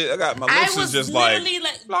popping and shit. My I lips is was just like, literally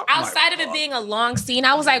like, flop. outside of it being a long scene,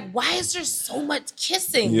 I was like, why is there so much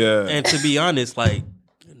kissing? yeah. And to be honest, like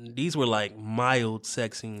these were like mild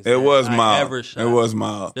sex scenes. It was that I mild. ever shot. It was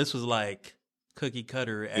mild. This was like cookie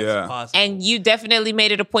cutter as Yeah. possible. And you definitely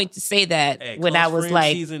made it a point to say that Hey, when Close I was Friends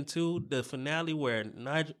like, season 2, the finale where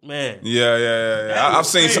Nigel, man, Yeah. That I've was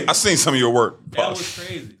seen crazy. I've seen some of your work. that was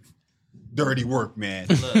crazy. Dirty work, man.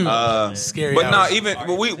 Look, Scary. But hours.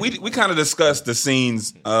 we kind of discussed the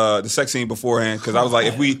scenes, the sex scene beforehand, because I was like,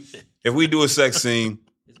 if we do a sex scene,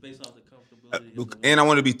 it's based off the comfortability. of the and I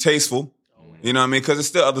want to be tasteful. You know what I mean? Because there's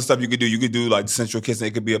still other stuff you could do. You could do like sensual kissing.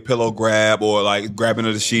 It could be a pillow grab or like grabbing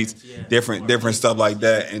of the sheets, different stuff like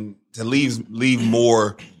that. And to leave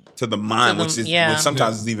more to the mind, which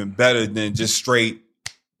sometimes is even better than just straight.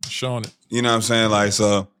 Showing it. You know what I'm saying? Like,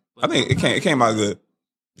 so I think it came out good.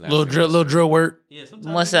 little drill work. Yeah,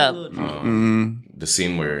 sometimes What's it's a up? little- the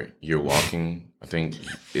scene where you're walking, I think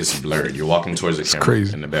it's blurred. You're walking towards the camera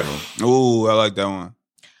crazy. in the bedroom. Ooh, I like that one.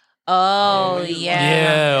 Oh yeah.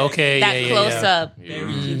 Yeah, okay. That yeah, close yeah. up. Yeah.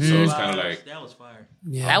 So it's kind of like, That was fire.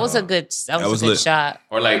 Yeah. That was a good. That was a lit. good shot.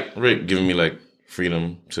 or like Rick giving me like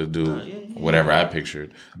freedom to do whatever I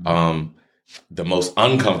pictured. The most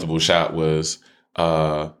uncomfortable shot was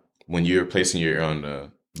when you're placing your ear on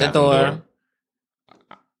the bathroom door.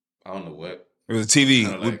 I don't know what. It was a TV.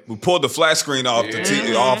 Kinda like- we pulled the flat screen off the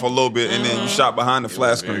TV off a little bit, and then you shot behind the It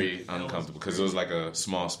flat was screen. very uncomfortable because it was like a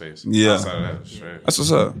small space. Yeah. Outside of that, it was right. That's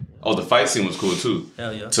what's up. Oh, the fight scene was cool too.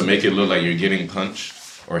 Hell yeah. To make it look like you're getting punched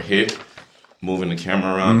or hit, moving the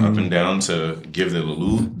camera around up and down to give the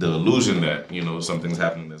illusion that something's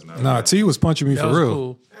happening that's not. Nah, T was punching me That for was real.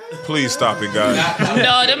 cool. Please stop it, guys.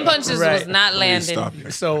 No, them punches Right. was not Please stop landing.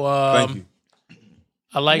 it. So Thank you.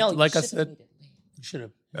 I like No, like you I should've said, made it. you should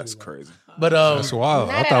have. That's crazy. But That's wild.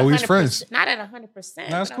 I thought we was 100%. friends. Not at 100%.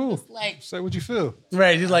 That's but I'm cool. just like, Say what you feel.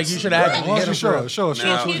 right, he's like you should have had Why to don't get you him show for it? Show it.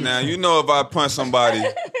 Now, now you know if I punch somebody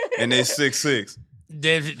and they 6'6".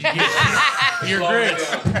 David, you're great.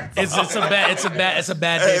 It's a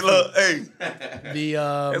bad day. Hey, look, hey,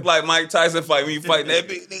 The it's like Mike Tyson fight when you fighting that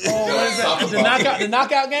big nigga. what is that? The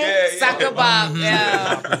knockout game. Yeah, yeah. soccer Bob.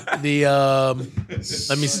 Yeah. The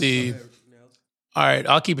let me see. All right,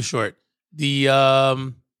 I'll keep it short. The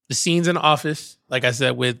scenes in the office, like I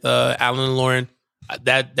said, with Alan and Lauren,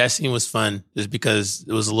 that scene was fun just because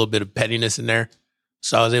there was a little bit of pettiness in there.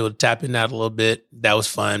 So I was able to tap in that a little bit. That was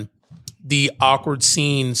fun. The awkward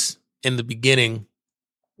scenes in the beginning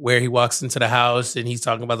where he walks into the house and he's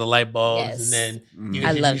talking about the light bulbs Yes. and then you I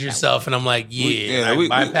love introduce that yourself and I'm like, I we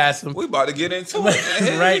bypass him We about to get into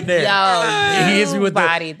it. right there. Yo, He hits me with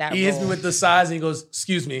bodied that he hits me role. with the size and he goes,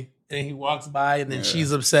 "Excuse me," and he walks by and then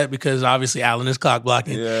she's upset because obviously Alan is cock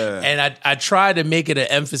blocking. Yeah. And I tried to make it an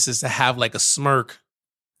emphasis to have like a smirk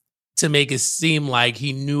to make it seem like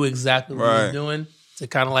he knew exactly what he Right. was doing. To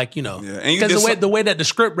kind of like Yeah. And you because did the way that the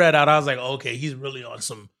script read out, I was like, okay, he's really on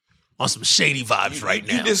some shady vibes right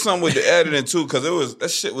now. You did something with the editing too, because that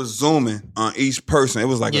shit was zooming on each person. It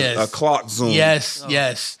was like Yes. a clock zoom. Yes,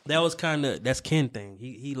 yes. That was that's Ken thing.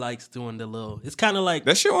 He likes doing the little. It's kind of like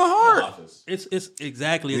That shit went hard. it's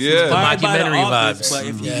exactly it's Yeah. inspired by The Documentary Office, vibes. But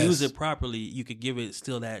if you Yes. use it properly, you could give it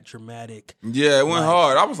still that dramatic. Yeah, it went Like,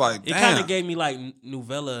 hard. I was like, It damn. kind of gave me like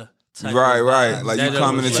novella type. Right, of right. vibes. Like That you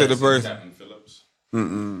coming was into the like- person. Captain Phillips.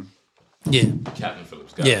 Yeah, Captain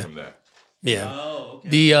Phillips got Yeah. it from that. yeah. Oh, okay.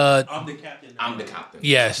 The I'm the captain. I'm the captain.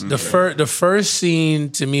 yes, the first scene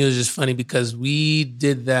to me was just funny because we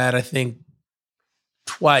did that I think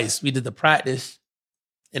twice. We did the practice,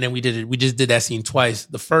 and then we just did that scene twice.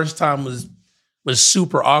 The first time was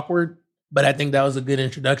super awkward, but I think that was a good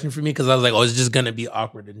introduction for me because I was like, oh, it's just gonna be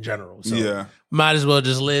awkward in general. So Yeah. might as well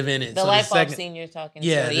just live in it. The So light bulb second- scene you're talking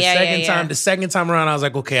Yeah, to. the second time around, I was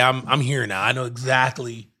like, okay, I'm here now. I know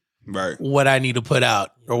exactly Right. what I need to put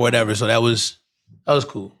out or whatever. So that was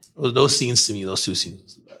cool. Those scenes to me, those two scenes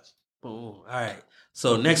was the best. Boom. All right.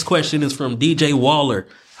 So next question is from DJ Waller.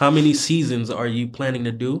 How many seasons are you planning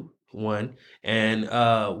to do? One. And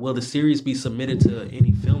will the series be submitted to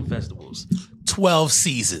any film festivals? 12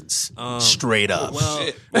 seasons, straight up. Well,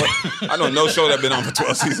 Shit. What? I know no show that been on for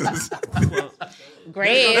 12 seasons.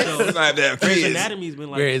 Great. It's not that Grey's kids. Anatomy's been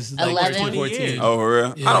like Where it's like 11. 13, 14. Oh, for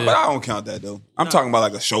real? Yeah. But I don't count that though. I'm talking about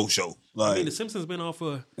like a show. I Like mean, The Simpsons been on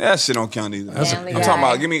for. that shit don't count either. Family I'm talking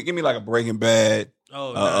Guy. about give me like a Breaking Bad,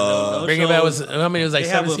 Oh, no, Breaking Bad was, how many? It was like They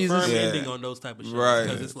have 7 a seasons? firm Yeah. ending on those type of shows. Right.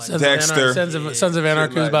 Because it's like, Sons Dexter. of Anarchy, Sons of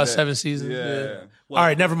Anarchy Shit was like about that. 7 seasons. Yeah. All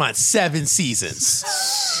right, never mind. 7 seasons.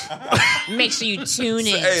 Make sure you tune in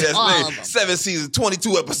Hey, to that's all me. of them. 7 seasons,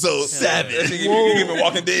 22 episodes. 7. That shit give me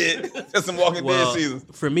Walking Dead. That's some Walking well, Dead seasons.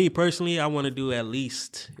 for me personally, I want to do at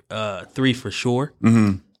least 3 for sure.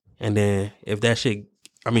 Mm-hmm. And then if that shit,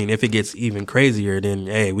 if it gets even crazier, then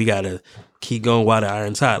hey, we gotta keep going while the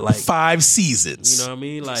iron's hot. Like 5 seasons. you know what I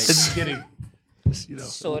mean? Like, Just kidding.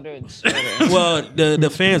 Shorter and shorter. well, the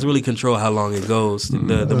fans really control how long it goes.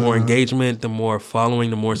 The more engagement, the more following,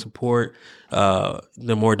 the more support,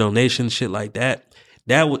 the more donations, shit like that.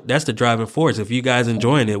 That's the driving force. If you guys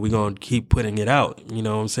enjoying it, we're gonna keep putting it out. You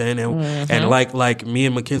know what I'm saying? And like me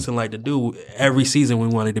and McKinson like to do, every season we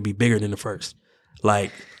want it to be bigger than the first.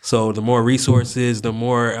 Like, so the more resources, the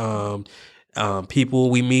more people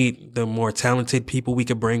we meet, the more talented people we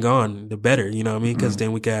could bring on, the better. You know what I mean? Because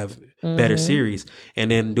then we can have better series. And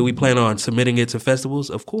then, do we plan on submitting it to festivals?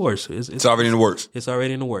 Of course, It's already in the works. It's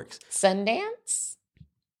already in the works. Sundance?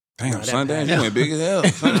 Damn, Sundance, you went big as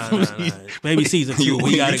hell. Nah. Maybe season 2.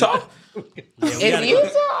 We gotta Utah? go. Yeah, we Is gotta Utah?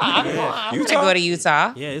 go. I'm Utah? gonna go to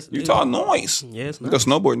Utah. Yeah, it's Utah, noise. Yeah, it's We go nice.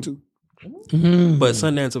 snowboarding too. But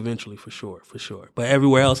Sundance eventually, for sure. But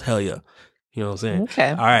everywhere else, hell yeah. You know what I'm saying? Okay.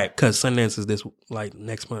 All right, because Sundance is this like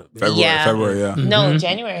next month. February, yeah. No,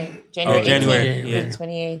 January. January. January, 18th, yeah.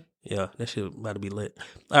 28th. Yeah, that shit about to be lit.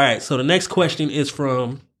 All right, so the next question is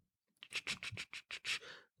from.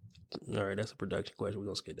 All right, that's a production question. We're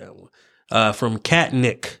gonna skip that one. From Cat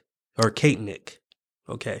Nick or Kate Nick.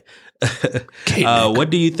 Okay. What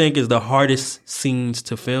do you think is the hardest scenes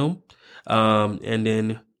to film? And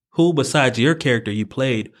then who besides your character you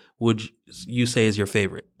played would you say is your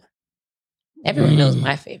favorite? Everyone knows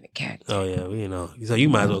my favorite character. Oh yeah, you know. So you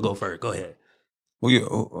might as well go first. Go ahead.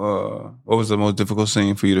 Well, what was the most difficult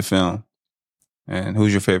scene for you to film? And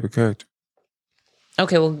who's your favorite character?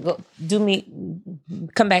 Okay, well,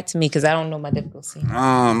 come back to me because I don't know my difficult scene.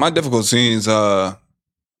 My difficult scenes, I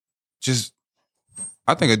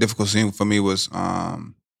think a difficult scene for me was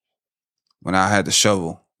when I had the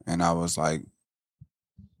shovel and I was like,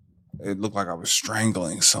 it looked like I was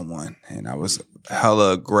strangling someone and I was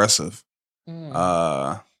hella aggressive.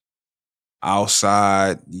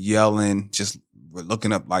 Outside yelling, just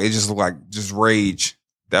looking up, like it just looked like just rage.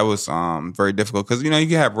 That was very difficult because you can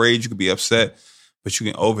have rage, you could be upset, but you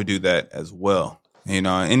can overdo that as well.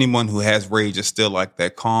 Anyone who has rage is still like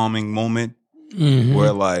that calming moment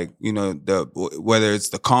where like whether it's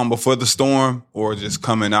the calm before the storm or just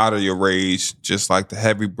coming out of your rage, just like the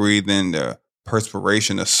heavy breathing, the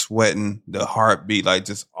perspiration, the sweating, the heartbeat, like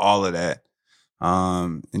just all of that.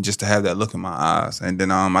 And just to have that look in my eyes. And then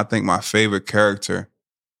I think my favorite character,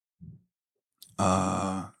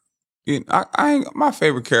 my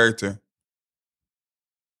favorite character,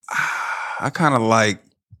 I kind of like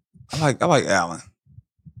Alan.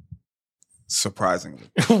 Surprisingly.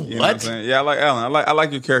 You know what I'm saying? Yeah, I like Alan. I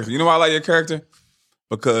like your character. You know why I like your character?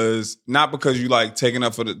 Not because you like taking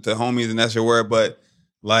up for the homies and that's your word, but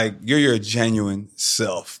like you're your genuine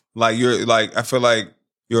self. Like you're like, I feel like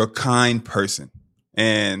you're a kind person.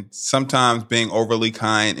 And sometimes being overly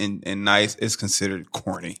kind and nice is considered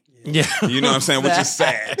corny. Yeah. You know what I'm saying? Which is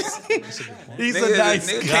sad. He's a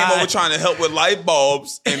nice nigga guy. came over trying to help with light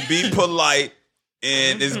bulbs and be polite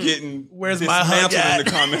and is getting Where's my hug dismantled at? in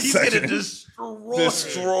the comment He's section. gonna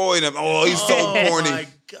Destroyed him. Oh, he's so corny. my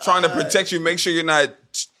God. Trying to protect you, make sure you're not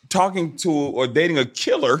talking to or dating a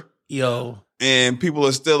killer. Yo. And people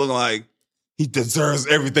are still like, he deserves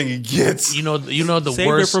everything he gets. You know the Save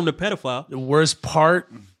worst her from the pedophile. The worst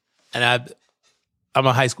part, and I'm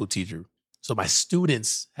a high school teacher, so my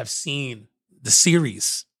students have seen the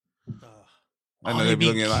series. I know they be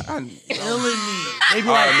looking like, killing me. They be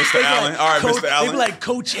all like, right, Mr. Allen. All right, Mr. Allen. They be like,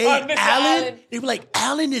 Coach A, Mr. Allen. Allen. They be like,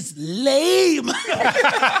 Allen is lame.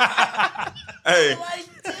 Hey, Like,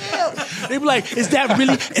 damn. They be like, is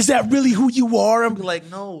that really who you are? I'm like,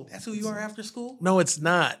 no, That's who you are after school? no, it's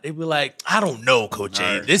not. They be like, I don't know, Coach A.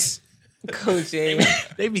 right. This Coach A.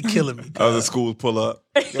 they be killing me. other schools pull up.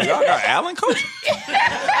 Yo, y'all got Allen coach?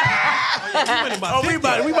 Oh, we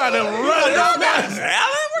about to run it up.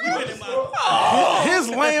 Allen? His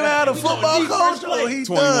lame out of football coach. Oh, he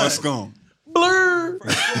 21 done. scum. Blur.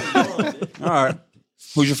 All right.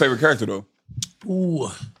 Who's your favorite character though? Ooh.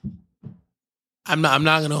 I'm not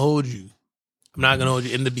gonna hold you. I'm not gonna hold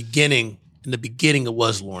you. In the beginning, it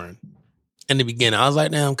was Lauren. In the beginning, I was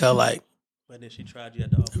like, damn, cause like, But then she tried you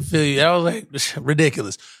at the office. feel you. I was like,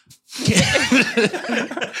 ridiculous.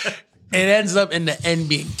 It ends up in the end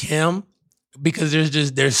being Kim because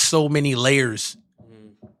there's so many layers,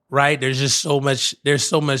 right? There's so much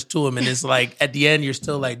to him, and it's like at the end you're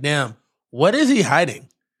still like, damn, what is he hiding,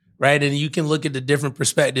 right? And you can look at the different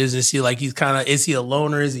perspectives and see like is he a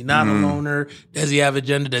loner? Is he not a loner? Does he have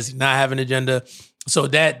agenda? Does he not have an agenda? So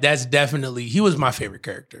that's definitely he was my favorite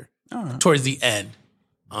character towards the end.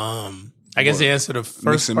 I guess the answer to the first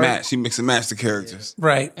Mix and part- match. She mix and match the characters.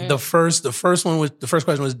 Right. The first question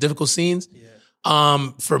was difficult scenes.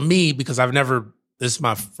 For me, because this is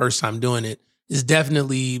my first time doing it, is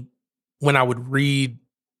definitely when I would read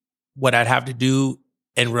what I'd have to do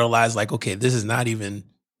and realize like, okay, this is not even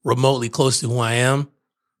remotely close to who I am.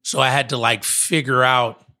 So I had to like figure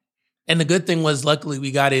out, and the good thing was luckily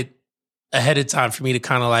we got it ahead of time for me to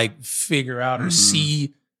kind of like figure out or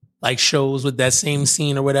see like shows with that same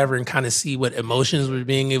scene or whatever and kind of see what emotions were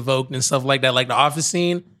being evoked and stuff like that. Like the office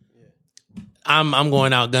scene, I'm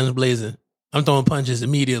going out guns blazing. I'm throwing punches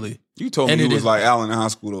immediately. You told me And you it was is- like Allen in high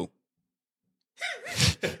school though.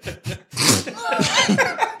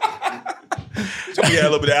 Told me you had a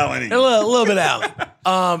little bit of Allen in A you. little bit Allen.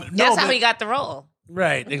 That's how he got the role.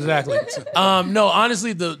 Right, exactly. No,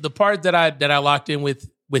 honestly, the part that I locked in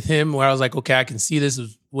with him, where I was like, okay, I can see this,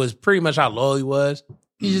 was pretty much how loyal he was.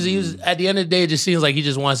 He was at the end of the day, it just seems like he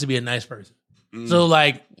just wants to be a nice person. So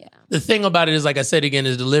like, Yeah. The thing about it is, like I said again,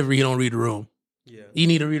 is delivery. He don't read the room. Yeah. You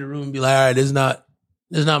need to read the room and be like, all right, this is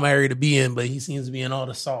not my area to be in, but he seems to be in all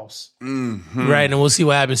the sauce. Mm-hmm. Right. And we'll see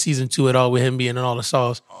what happens season 2 at all with him being in all the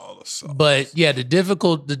sauce. All the sauce. But yeah, the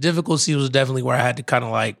difficulty was definitely where I had to kind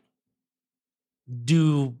of like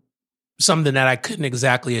do something that I couldn't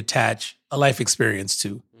exactly attach a life experience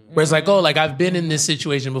to. Where it's like, oh, like I've been in this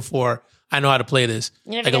situation before. I know how to play this.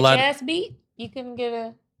 You never like get a lot. your ass beat? You couldn't get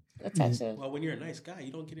a touch. Well, when you're a nice guy,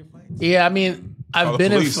 you don't get in fights. Yeah, I mean, Call the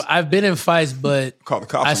police. I've been in fights, but Call the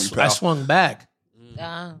cops on you, I pal. swung back.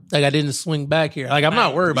 Like I didn't swing back here. Like I'm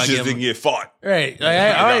not worried about You just getting didn't get fought. right. Like,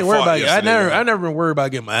 I ain't worried fought about it. yesterday, I never been worried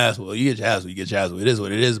about getting my ass whooped. You get your ass whooped. You get your ass whooped. It is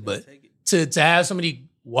what it is. But to have somebody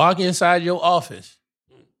walk inside your office,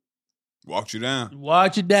 Walked you down.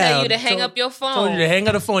 walk you down, Tell you to hang up your phone. told you to hang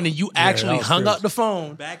up the phone, and you actually that was hung crazy. up the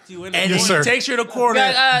phone, Back to you in and the then corner. he takes you to the corner.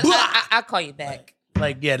 I'll call you back.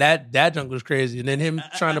 Like yeah, that junk was crazy, and then him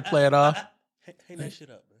trying to play it off. Hang that shit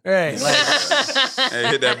up, man. Right, like, Hey,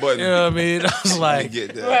 hit that button. you know what I mean? I was Let me like,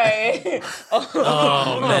 get that. Right.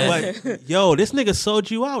 oh man. But, yo, this nigga sold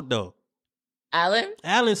you out though. Alan?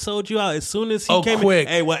 Alan sold you out as soon as he Oh, came quick.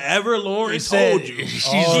 in. Hey, whatever Lauren He said told you, she's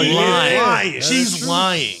Oh, yeah. lying. Lying. She's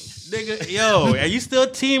lying. nigga, yo, are you still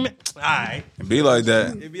team? All right. It be like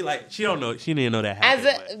that. It'd be like, she don't know. She didn't know that As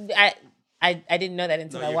happened. a, I didn't know that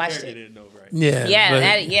until I watched it. Didn't know, right? Yeah,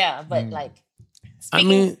 Yeah, but- but like I speaking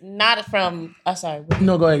mean- not from sorry.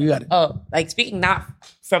 No, go ahead. You got it. Oh, like speaking not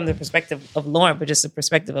from the perspective of Lauren, but just the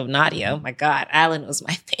perspective of Nadia. Oh my God, Alan was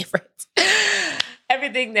my favorite.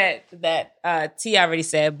 Everything that T already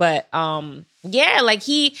said, but yeah, like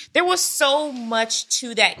there was so much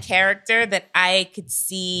to that character that I could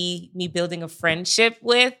see me building a friendship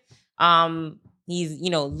with. He's,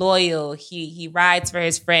 loyal. He rides for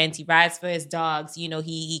his friends. He rides for his dogs.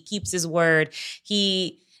 He keeps his word.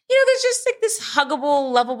 There's just like this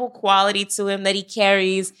huggable, lovable quality to him that he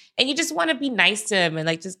carries. And you just want to be nice to him and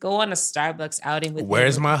like just go on a Starbucks outing with him.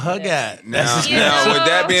 Where's my hug at? Now, You now, know? with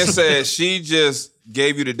that being said, she just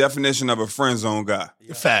gave you the definition of a friend zone guy.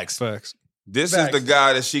 Facts. Facts. This is the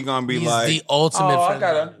guy that she gonna be He's like, the ultimate oh, I friend.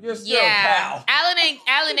 gotta, you're still Yeah, pal.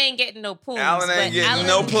 Alan ain't getting no poons. Alan ain't but getting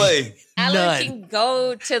no play. Alan None. can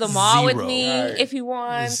go to the mall with Zero. me Right. if he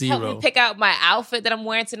wants. Help Zero. me pick out my outfit that I'm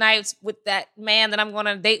wearing tonight with that man that I'm going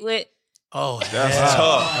on a date with. Oh, That's hell.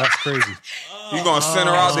 tough. That's crazy. You gonna send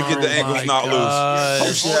her out to get the Oh, ankles my not God.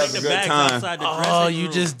 loose. Hope she has a good time. Oh, you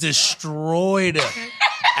just destroyed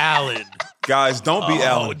Alan. Guys, don't be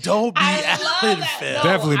Alan. Don't be I Alan, love that. fam. No,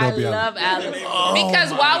 Definitely don't I be Alan. love Alan. Oh,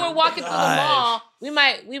 Because while we're walking through the gosh. mall,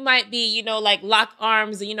 we might be, like lock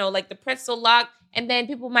arms, like the pretzel lock, and then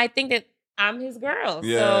people might think that I'm his girl.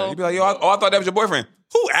 Yeah, So you'd be like, I thought that was your boyfriend.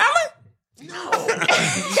 Who, Alan?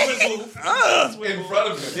 In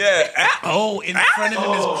front of him. Yeah, Oh, in front of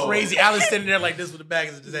him is crazy. Alan's standing there like this with the bag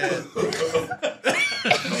in his hand.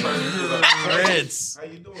 Prince. How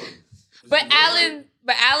you doing?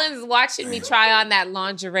 But Alan's watching me try on that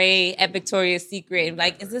lingerie at Victoria's Secret and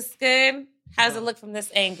like, is this good? How does it look from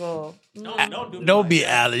this angle? Don't be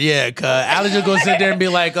Alan. Yeah, cuz Alan just gonna sit there and be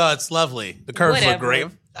like, oh, it's lovely. The curves look Whatever. great.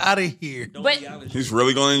 Out of here. But he's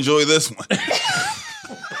really gonna enjoy this one.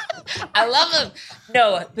 I love him.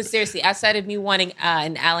 No, but seriously, outside of me wanting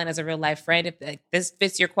an Alan as a real life friend, if like, this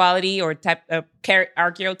fits your quality or type of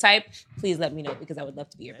archetype, please let me know because I would love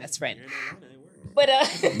to be your best friend. But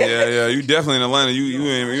yeah, you definitely in Atlanta.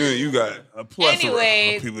 You got a plethora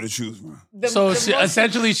Anyways. of people to choose from.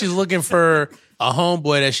 Essentially, she's looking for a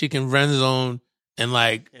homeboy that she can friend zone and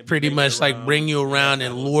like pretty much like bring you around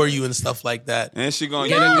and lure you and stuff like that. And she gonna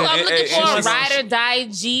No, I'm looking for a and ride or die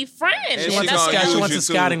G friend. and She she wants a gonna scout- she use wants you a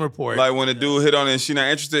scouting too. report. Like when a dude hit on it and she not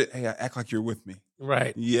interested, hey, act like you're with me.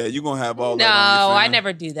 Right. Yeah, you gonna have all No, that on your I fam.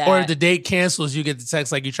 never do that. Or if the date cancels, you get the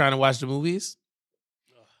text like you're trying to watch the movies.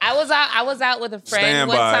 I was out with a friend Stand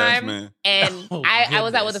one by us, time, man. and Oh, I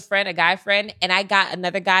was out with a goodness. friend, a guy friend, and I got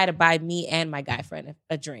another guy to buy me and my guy friend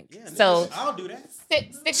a drink. So I'll do that.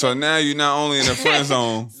 stick So now you're not only in the friend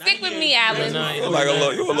zone, stick with me, Alan. you're like a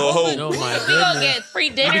little hoe. Oh my We gonna goodness. get free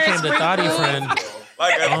You dinner, became the free thotty food. friend.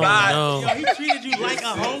 Like a Oh thought. no. He treated you like a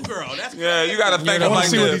homegirl. That's Yeah, you gotta think I I of want like to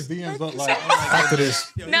see what this. these DMs look like after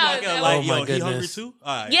this. Yo, he No, walk out no. like, Oh, my yo, he hungry goodness. too?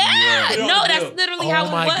 All right. Yeah, Yeah. no, that's literally how Oh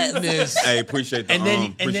it my was. goodness. Hey, appreciate the And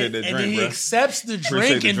then, appreciate the and then drink, he bro. accepts the Appreciate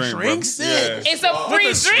drink the and drink, bro. drinks it Yeah. It's a free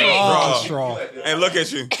drink. straw. Straw. And look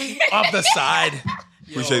at you. off the side.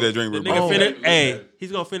 Appreciate that drink, The bro. nigga finish.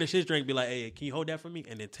 He's gonna finish his drink. Be like, hey, can you hold that for me?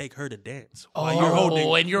 And then take her to dance while you're holding.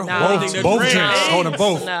 And you're No. holding the Both drink. drinks, holding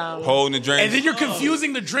both. No. Holding the drink. And then you're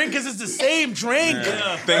confusing the drink because it's the same drink.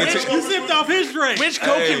 You sipped off his drink. Which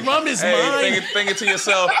Coke and rum is mine? Thinking to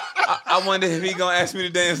yourself, I wonder if he gonna ask me to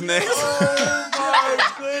dance next.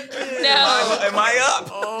 No. Am I up?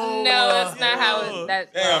 No, that's not how it.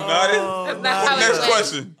 Damn, naughty. That's not how it Next went.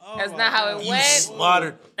 question. That's not how it You went.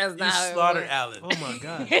 slaughtered. That's You not how it slaughtered went. Alan. Oh my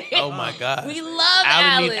god. Oh my god. We love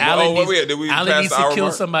Alan Alan. Did we Alan pass needs the to hour kill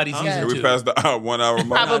mark? somebody season Did we 2. pass the 1 hour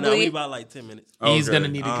mark? Probably. No, we about like 10 minutes. He's Okay. gonna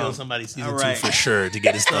need to kill somebody season all 2 right. for sure to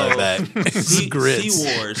get his stuff back.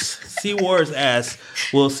 Grits. Sea Wars asks,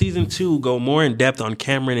 will season 2 go more in depth on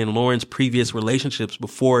Cameron and Lauren's previous relationships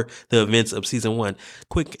before the events of season 1?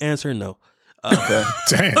 Quick answer, no.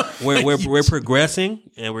 Damn. We're progressing,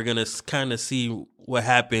 and we're gonna kind of see what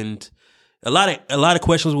happened. A lot of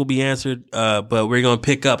questions will be answered, but we're gonna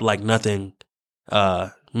pick up like nothing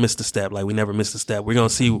missed a step. Like we never missed a step. We're gonna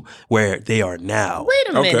see where they are now.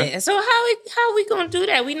 Wait a Okay. minute. So how we gonna do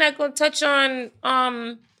that? We not gonna touch on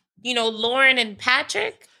Lauren and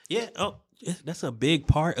Patrick? Yeah. Oh, that's a big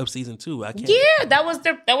part of season 2. I can't. Yeah, that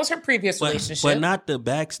was her previous relationship. But not the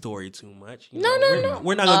backstory too much. You No, know, no, no.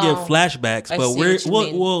 We're not gonna Oh. give flashbacks, I but see what you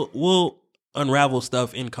mean. we'll unravel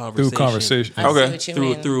stuff in conversation. Through conversation. I see Okay. what you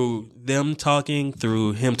mean. Through them talking,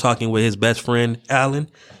 through him talking with his best friend Alan,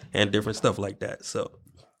 and different stuff like that. So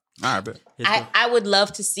All right, bet. I would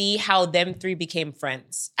love to see how them three became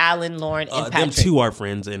friends. Alan, Lauren, and them Patrick. two are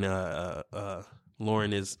friends, and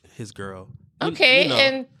Lauren is his girl. Okay, You know,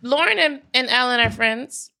 and Lauren and Alan are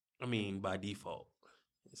friends. I mean, by default,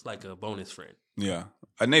 it's like a bonus friend. Yeah.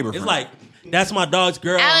 A neighbor It's friend. like that's my dog's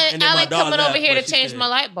girl. and then my Alan dog coming left, over here but to she change said- my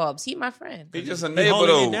light bulbs. He my friend. He's just a He neighbor, holding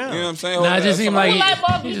though. it You know down. what I'm saying? Nah, it just seemed like What light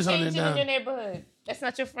bulb he you just holding it changing in down. your neighborhood? That's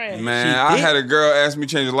not your friend. Man, She I thick. had a girl ask me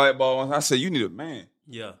to change a light bulb once. I said, "You need a man."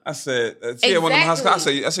 Yeah. I said, "Yeah, one of them house." I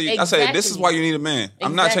said, "This is why you need a man.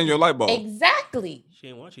 I'm not changing your light bulb." Exactly. She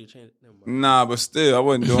didn't want you to change it. Never mind. Nah, but still, I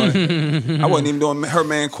wasn't doing it. I wasn't even doing her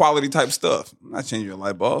man quality type stuff. I'm not changing your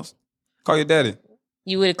light bulbs. Call your daddy.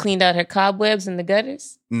 You would have cleaned out her cobwebs in the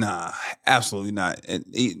gutters? Nah, absolutely not.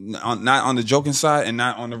 Not on the joking side and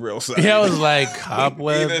not on the real side. Yeah, I was like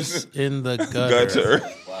cobwebs in the gutter. Gutter.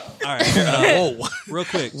 All right. Whoa. Real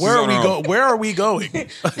quick. Where are we on going? Where are we going?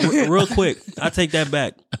 Real quick. I take that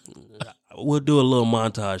back. We'll do a little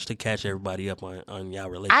montage to catch everybody up on y'all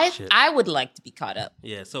relationship. I would like to be caught up.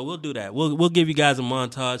 Yeah, so we'll do that. We'll give you guys a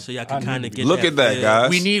montage so y'all can kind of get Look at that, feel. guys.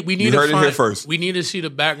 We need You to heard it find, here first. We need to see the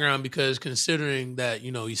background because considering that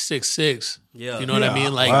he's 6'6", Yeah. you know what I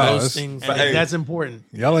mean. Like Wow, those that's- things, Hey. that's important.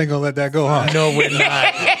 Y'all ain't gonna let that go, huh? No, we're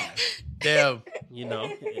not. Damn. You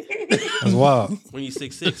know, That's wild. when you're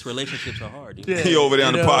 6'6", relationships are hard. You know? He over there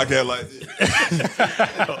on the You know. podcast like,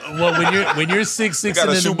 Well, when you're 6'6", got a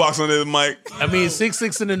and in shoebox on his mic. I mean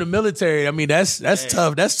 6'6" and in the military. I mean that's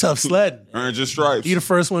tough. That's tough sledding. Earned your stripes. You the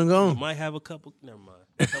first one going. Might have a couple. Never mind.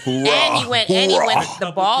 And he went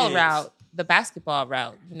the ball kids. route, the basketball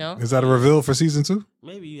route, you know? Is that a reveal for season 2?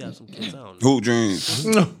 Maybe you have some kids. I don't know. Hoop dreams.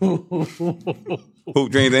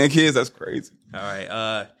 Hoop dreams and kids. That's crazy. All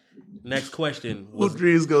right. Next question.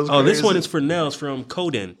 Dreams goes. Oh, this one is for Nels from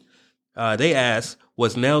Coden. They asked,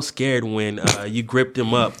 was Nels scared when you gripped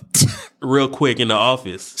him up real quick in the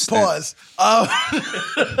office? Pause.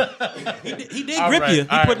 He did grip you.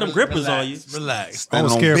 He put them grippers on you. Relax. I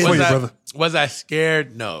was on scared for business. you, brother. Was I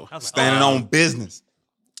scared? No. Standing on business.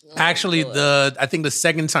 Actually, I think the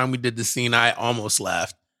second time we did the scene, I almost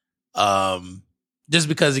laughed. Just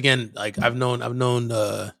because, again, like I've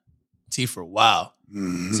known T for a while,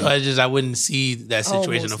 so I wouldn't see that situation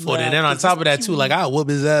Almost unfolding. And then on top of that, too, like I'll whoop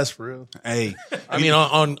his ass for real. Hey, I mean,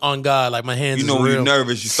 on God, like my hands. you know is when real. you're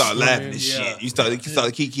nervous, you start laughing and Yeah. shit. You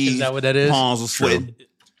start kiki. Is that what that is? Palms were sweating.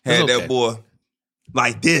 That's Had okay. that boy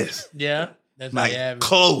like this, Yeah, that's like like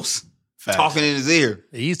close, Facts. talking in his ear.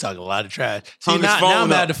 He's talking a lot of trash. See, Hung his now phone I'm up.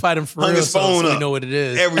 mad to fight him for Hung real, his phone so we up. know what it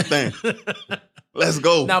is. Everything. Let's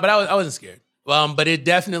go. No, but I wasn't scared. But it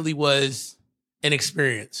definitely was an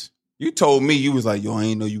experience. You told me you was like, yo, I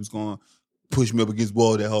ain't know you was gonna push me up against the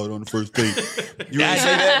wall that hard on the first date. You didn't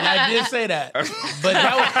say that? I did say that, but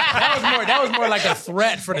that was more like a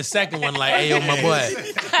threat for the second one. Like, hey, yo, my boy,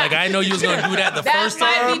 like I know you was gonna do that the That first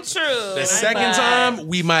might time. be true. The second time,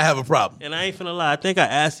 we might have a problem. And I ain't finna lie. I think I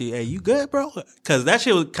asked you, hey, you good, bro? Because that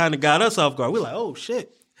shit kind of got us off guard. We're like, oh,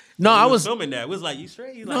 shit. No, I was. filming that. We was like, you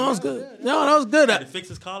straight? He's like, No, I was "Yeah, good. yeah." No, that was good. Had to fix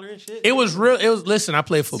his collar and shit. It was real. It was. Listen, I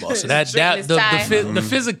played football, so that Shirtless the tie.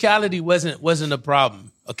 physicality wasn't a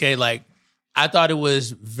problem. Okay, like I thought it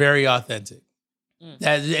was very authentic.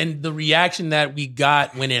 That and the reaction that we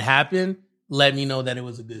got when it happened, let me know that it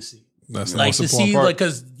was a good scene. That's the Like most to important see, part. like,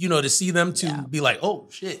 because to see them to be like, oh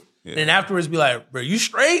shit, and then afterwards be like, bro, you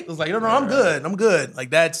straight? It was like, no, I'm good. Like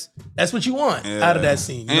that's what you want out of that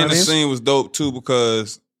scene. You know And what the I mean? scene was dope too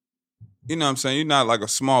because, you know what I'm saying, you're not like a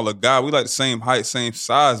smaller guy. We like the same height, same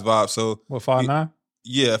size vibe. So What, 5'9"?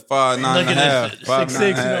 yeah, 5'9" Look and a half. at this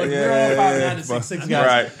 6'6", we're all 5'9" to 6'6" guys.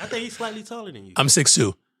 Right. I think he's slightly taller than you. I'm 6'2". Just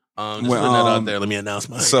Well, putting that out there. Let me announce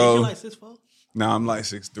mine. So- you like 6'4"? No, I'm like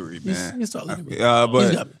 6'3", man. He's taller than me. He's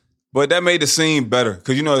got me. But that made the scene better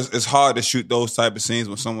because it's hard to shoot those type of scenes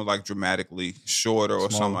when someone's like dramatically shorter or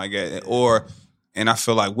something like that. And I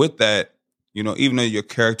feel like with that, even though your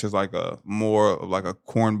character's like a more of like a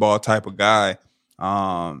cornball type of guy,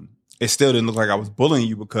 it still didn't look like I was bullying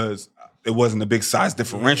you because it wasn't a big size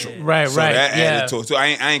differential. Right, So right. that Yeah. added to it. So I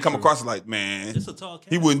ain't come across it like, man, It's a tall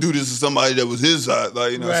cast. he wouldn't do this to somebody that was his size.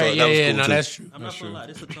 Like, so Right, that yeah, was yeah, cool no, too. that's true. I'm not gonna lie,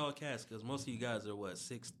 it's a tall cast because most of you guys are what,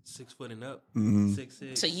 6 foot and up, Mm-hmm.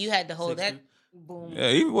 6'6". So you had to hold that 6'2". boom.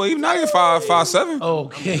 Yeah, even now you're 5'7".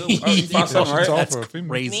 Okay. Oh, you 5'7", right? Tall That's for a female.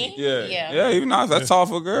 crazy. Me? Yeah, even now that's tall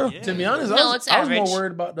for a girl. Yeah. To be honest, No, I it's was average. more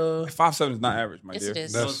worried about the 5'7" is not average, my Yes, dear. it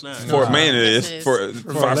is. No, That's it's not. For a man, it Yes, is. it is. For a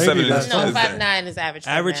 5'7", lady, it that's is. No, is that? 5'9" is average. For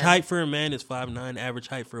a Average man. height for a man is 5'9". Average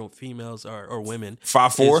height for females or women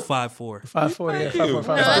 5'4"? is 5'4". 5'4", yeah, 5'4", No,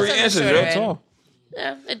 5'5". that's on the 3 inches, shorter yo. end. Tall.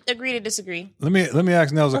 Yeah, agree to disagree. Let me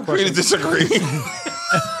ask Nels a Agree to question. disagree.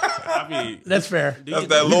 I mean, That's fair. That's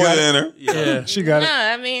that lawyer in her. Yeah. She got No,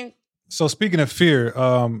 it. I mean, So speaking of fear,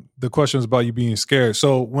 the question was about you being scared.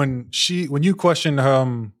 So when you questioned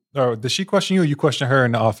or did she question you or you question her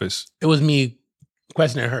in the office? It was me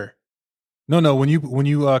questioning her. No, when you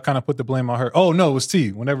kind of put the blame on her. Oh no, it was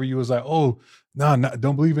T. Whenever you was like, oh no,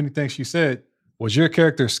 don't believe anything she said. Was your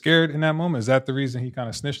character scared in that moment? Is that the reason he kind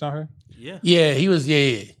of snitched on her? yeah. Yeah, he was.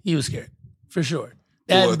 Yeah, he was scared for sure.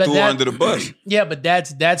 Threw her under the bus. Yeah, but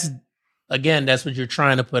that's again, that's what you're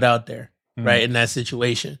trying to put out there, right? In that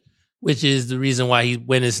situation, which is the reason why he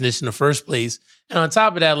went and snitched in the first place. And on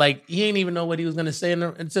top of that, like he didn't even know what he was going to say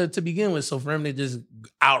to begin with. So for him to just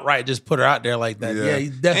outright just put her out there like that, yeah,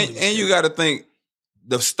 he's definitely. And you got to think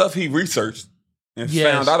the stuff he researched and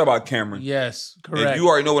Yes. found out about Cameron. yes, And correct. you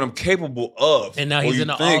already know what I'm capable of. And now or he's you in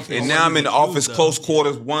the think. office. And now I'm in the What office, you close do,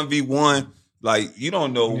 quarters, 1v1. Like, you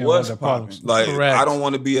don't know Yeah, what's what the popping. problems. Like, Correct. I don't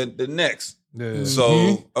want to be the next. Yeah.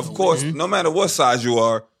 So, of course, no matter what size you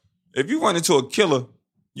are, if you run into a killer,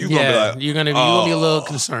 you're going to be like, you're gonna be a little "Oh."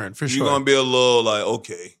 concerned for You're sure. going to be a little like,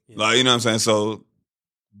 okay. Like, you know what I'm saying? So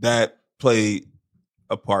that played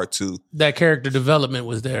a part too. That character development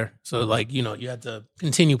was there. So like, you had to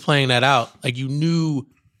continue playing that out. Like you knew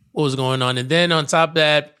what was going on. And then on top of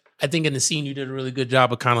that, I think in the scene you did a really good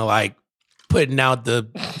job of kind of like putting out the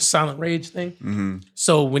silent rage thing. Mm-hmm.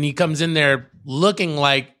 So when he comes in there looking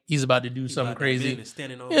like he's about to do something crazy,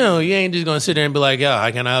 Standing over you ain't just gonna sit there and be like, yeah,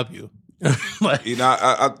 how can I help you? Like, You know,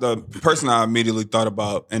 I the person I immediately thought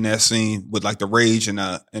about in that scene with like the rage and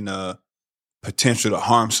the potential to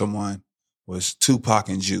harm someone was Tupac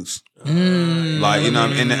and Juice. Like, you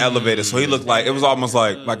know, in the elevator. So he looked like, it was almost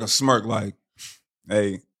like a smirk, like,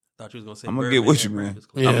 hey, Thought you was gonna say I'm gonna Birdman get with you, at man. Breakfast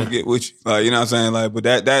Club. Yeah. I'm gonna get with you. Like, you know what I'm saying? Like, but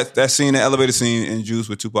that scene, the elevator scene in Juice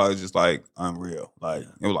with Tupac is just like unreal. Like,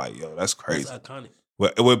 it was like, yo, that's crazy. That's iconic.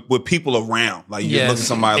 With people around. Like, you look at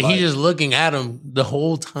somebody and like, he's just looking at him the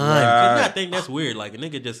whole time. Right. I think that's weird. Like a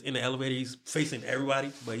nigga just in the elevator, he's facing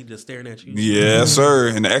everybody, but he just staring at you. yeah, sir.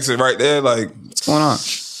 And the exit right there, like, what's going on?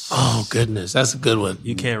 Oh goodness, that's a good one.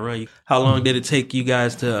 You can't run. How long did it take you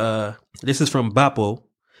guys to? This is from Bapo.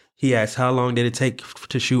 He asked, "How long did it take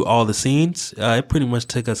to shoot all the scenes?" It pretty much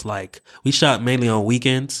took us we shot mainly on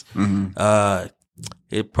weekends.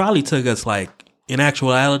 It probably took us in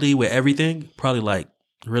actuality with everything, probably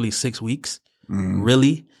really 6 weeks,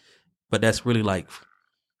 really. But that's really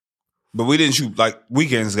But we didn't shoot like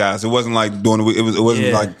weekends, guys. It wasn't like during the week. It wasn't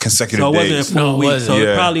Yeah. like consecutive so it wasn't days. a full No, it week. wasn't. So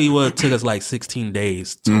Yeah. it probably took us 16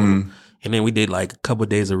 days total. And then we did a couple of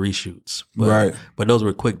days of reshoots. But, Right. But those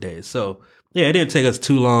were quick days. So yeah, it didn't take us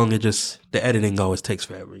too long. It just, the editing always takes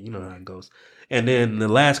forever. You know how it goes. And then the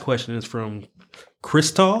last question is from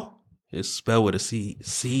Crystal. It's spelled with a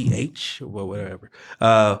C-H or whatever.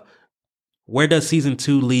 Where does season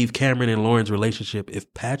 2 leave Cameron and Lauren's relationship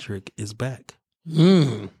if Patrick is back?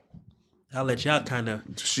 I'll let y'all kind of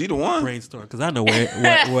She the one. brainstorm because I know what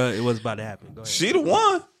it was about to happen. Go ahead. She the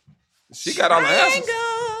one. She got all the answers.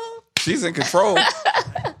 She's in control.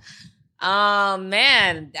 Oh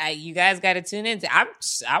man, you guys got to tune in. I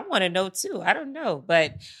want to know too. I don't know,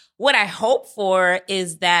 but what I hope for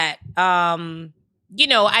is that I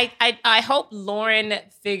hope Lauren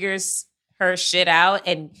figures her shit out,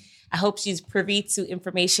 and I hope she's privy to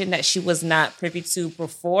information that she was not privy to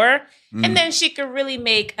before. And then she could really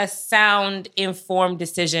make a sound, informed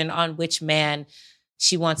decision on which man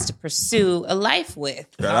she wants to pursue a life with.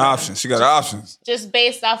 Got options. She got options. Just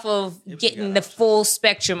based off of getting the full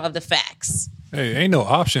spectrum of the facts. Hey, ain't no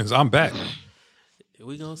options. I'm back.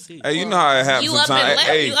 We gonna see. Hey, you know how it happens You up sometimes. and left.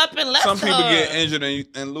 Hey, You up and left some people her. get injured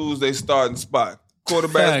and lose their starting spot.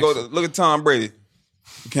 Quarterbacks Facts. go to look at Tom Brady.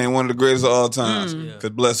 Became one of the greatest of all times because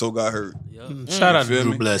Bledsoe got hurt. Shout out to Feel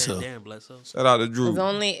Drew me? Bledsoe. Damn, Bledsoe. Shout out to Drew. It's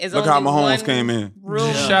only Look how Mahomes one came in.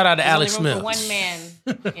 Room. Shout out to There's Alex only room for Smith.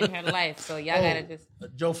 one man in her life, so y'all gotta just.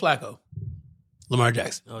 Joe Flacco. Lamar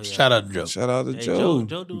Jackson. Oh, yeah. Shout out to Joe. Shout out to Hey, Joe. Joe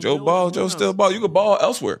Ball. doing Joe well. still ball. You can ball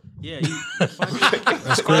elsewhere. Yeah,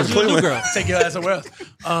 that's crazy. Cleveland. Girl. Take your ass somewhere else.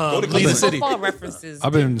 to Cleveland City. Football references.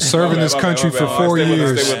 I've been serving this country for 4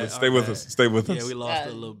 years. Stay with us. Stay with us. Yeah, we lost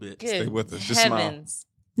a little bit. Good Stay with us. Just smile. heavens.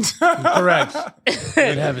 Correct.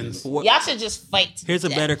 Good heavens. Y'all should just fight. to Here's a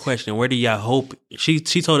death. better question. Where do y'all hope? She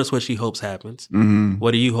told us what she hopes happens. Mm-hmm.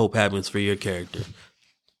 What do you hope happens for your character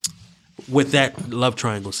with that love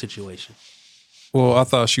triangle situation? Well, I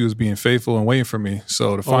thought she was being faithful and waiting for me.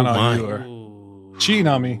 So to find out my. you are cheating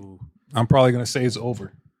on me, I'm probably going to say it's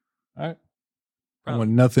over. All right? I want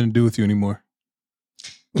nothing to do with you anymore.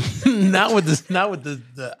 not with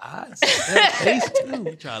the eyes. That face too.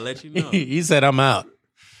 He try to let you know. He said I'm out.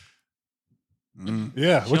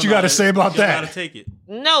 Yeah. What you got to say about How to that? take it?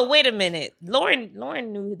 No, wait a minute. Lauren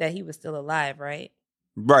knew that he was still alive, right?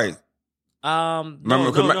 Right. Um,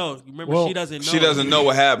 Remember, No. Remember, Well, she doesn't know. she doesn't know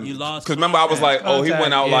what happened. You lost Because remember, I was like, oh, he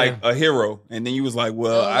went out Contact, like a hero. And then you was like,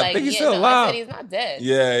 well, I like, think he's yeah, still no, I alive. said he's not dead.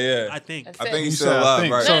 Yeah. I think. I I think he's You still said I alive,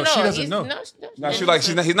 think. right? So No, she doesn't he's- know. No, she's like,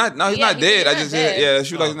 he's not Yeah, dead. I he's just, not dead. yeah,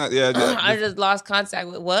 she was like, he's not, yeah. I just lost contact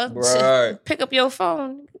with what? Right. Pick up your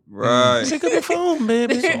phone. Right. Pick up your phone,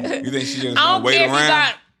 baby. You think she just I gonna don't wait care if you around?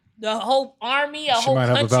 got the whole army, a She whole might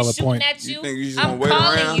have a country valid shooting point. at You you. think you just I'm gonna wait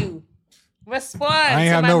calling around? you. Respond. I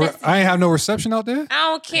ain't have no reception out there. I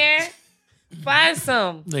don't care. Find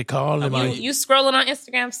some. They call him. You scrolling on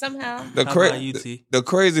Instagram somehow. The, How cra- about you, T? the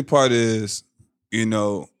crazy part is, you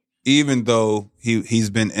know, even though he's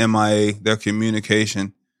been MIA, their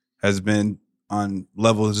communication has been on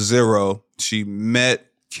level 0. She met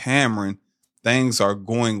Cameron. Things are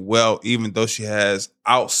going well, even though she has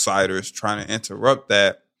outsiders trying to interrupt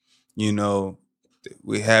that. You know,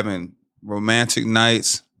 we're having romantic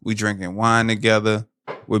nights. We drinking wine together.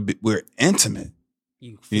 We're intimate.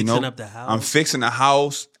 You fixing know, up the house. I'm fixing the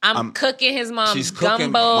house. I'm cooking his mom's She's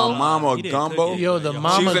cooking gumbo. my mama He didn't gumbo. cook it. Yo, the She's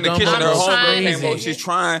mama She's in the gumbo kitchen. Her I'm was homegirl came trying. over. She's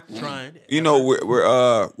trying. trying. You know,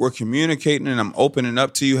 we're communicating, and I'm opening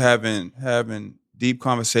up to you, having deep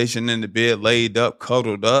conversation in the bed, laid up,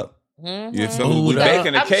 cuddled up. Mhm. You feel me? We Ooh,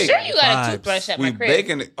 baking the I'm cake. sure you got a Vibes. toothbrush at We my crib.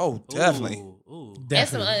 baking it. Oh, definitely. Ooh. It's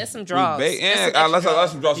some We drawers. bake. It's And some let's extra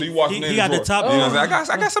some draws. So you walking He in. got the drawer. top You know what I'm drawer.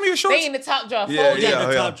 saying? I got some of your shorts. They in the top drawer, Yeah, folded, yeah.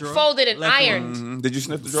 The top drawer. folded and Left one. ironed. Mhm. Did you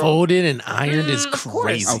sniff the drawer? Folded and ironed is Of course.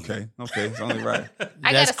 crazy. Okay, it's only right.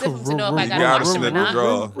 I gotta sniff them to know if I You got gotta a washing or sniff the not.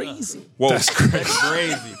 drawer. Crazy. Whoa, That's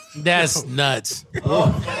crazy. That's nuts.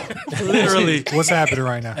 Literally. What's happening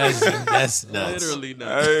right now? That's nuts. Literally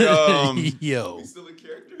not. Hey, Yo.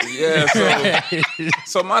 yeah.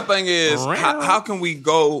 So my thing is, how can we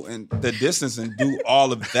go and the distance and do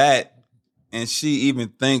all of that, and she even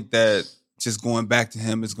think that just going back to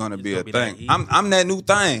him is going to be a gonna be that thing? easy. I'm that new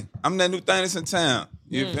thing. I'm that new thing that's in town.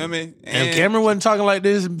 You feel me? And Cameron wasn't talking like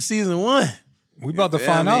this in season 1. We about to Yeah,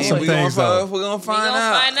 find out man, some we things, gonna, though. We're gonna We find gonna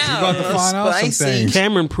out. find We out. about to find out some Spicy. things.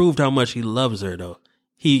 Cameron proved how much he loves her, though.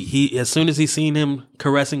 He as soon as he seen him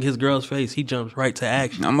caressing his girl's face, he jumps right to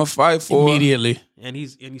action. I'm gonna fight for her. Immediately. And you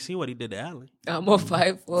see what he did to Allen. I'm gonna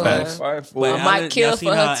fight for Facts. her. Fight for I her. might kill y'all seen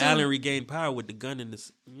for her, how too. Allen regained power with the gun in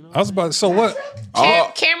this. You know, I was about. So what?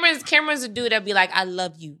 Oh, Cameron's a dude that be like, I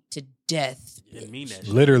love you to death. didn't mean that. Shit.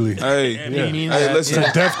 Literally. hey, Yeah. mean hey, that. listen.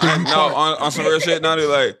 To death do you No, on some real shit. Now they're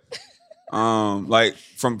like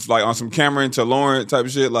from on some Cameron to Lauren type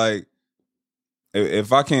of shit. Like,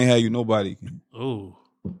 if I can't have you, nobody can. Ooh.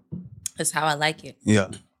 That's how I like it. Yeah.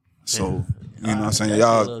 So, you know what I'm saying? That's a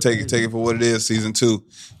Y'all little take crazy. it for what it is, season 2.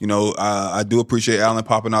 You know, I do appreciate Alan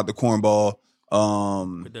popping out the cornball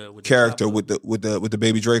the character top with the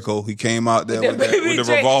baby Draco. He came out there with the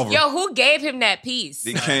Drake. revolver. Yo, who gave him that piece?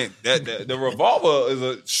 He can't the revolver is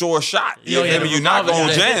a sure shot. Yo, yeah, I mean, you're not revolver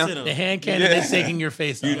gonna is jam. hit him. The hand cannon is taking your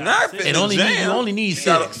face You're off. not It finna only need, jam. you only need You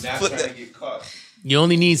gotta 6. flip that. You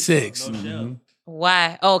only need 6. No shell.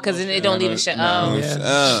 Why? Oh, because it don't leave a shit. No,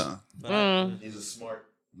 Oh, Yeah. He's a smart.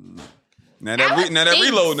 Now that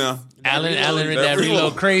reload now. Allen in that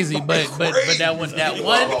reload crazy, but that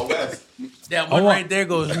one right there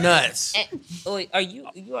goes nuts. Are you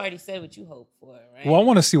already said what you hope for, right? Well, I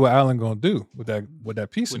want to see what Allen gonna do with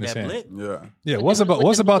that piece in his hand. Blick? Yeah. What's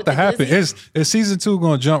about to happen? Is season 2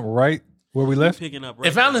 gonna jump right where we left? Picking up right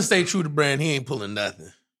If Allen stay true to brand, he ain't pulling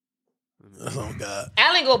nothing. Oh God.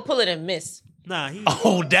 Allen gonna pull it and miss. Nah, he.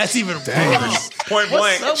 Oh, that's even worse. Point blank.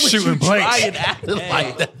 What's up with Shooting you blanks. trying Allen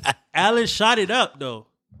like that? Allen shot it up though.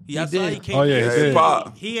 He did. He came Oh, yeah, he did.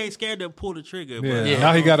 Pop. He ain't scared to pull the trigger. Yeah. But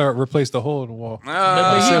Now he got to replace the hole in the wall.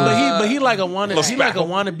 But he like a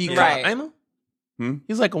wannabe cop. Right. I know.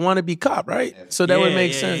 He's like a wannabe cop, right? So that would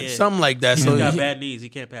make sense. yeah. Something like that. He So got bad knees. He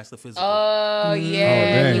can't pass the physical. Oh yeah,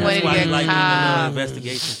 dang. he That's wanted to Why be he a like doing the little cop.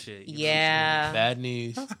 investigation shit. You know what I'm Yeah. bad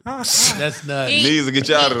news. That's nuts. Needs to get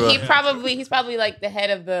you out of there. He's probably like the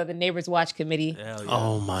head of the Neighbors Watch Committee. saying? Hell yeah.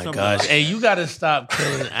 Oh my Something gosh. like Hey, you gotta stop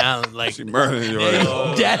killing Allen. Like She murdering you right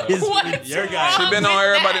now. that is Your guy. She been on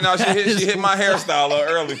everybody now. She hit my hairstyle a little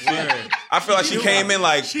early. I feel like she came in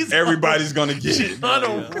like everybody's gonna get it. on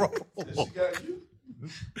a roll.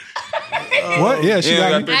 What? Yeah, she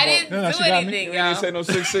got me. I didn't Yeah, do she got me. anything, You ain't y'all. say no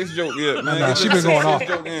 6'6" joke yet, man. Nah, she been going off.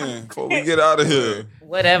 Joke in before we get out of here.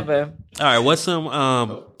 Whatever. All right, what's some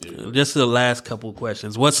just the last couple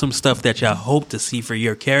questions. What's some stuff that y'all hope to see for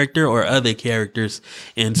your character or other characters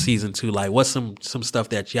in season 2? Like what's some stuff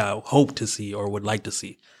that y'all hope to see or would like to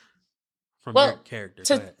see from your character?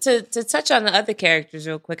 Go ahead. To touch on the other characters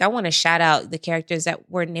real quick, I want to shout out the characters that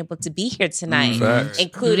weren't able to be here tonight, Facts.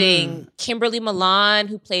 including Kimberly Milan,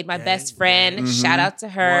 who played my best friend. Shout out to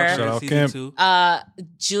her. More for out, season Kim. 2.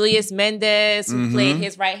 Julius Mendez, who played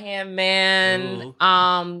his right hand man.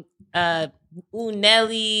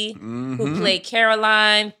 Nelly, who played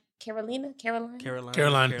Caroline. Caroline.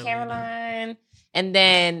 And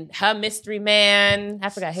then her mystery man. I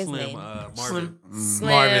forgot his name. Marvin. Slim.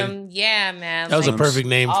 Marvin. Yeah, man. That was a Like, perfect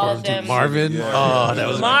name all for of him. them. Too. Marvin. Yeah. Oh, that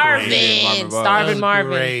was Marvin. great. Starving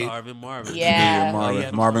Marvin. Great. Marvin.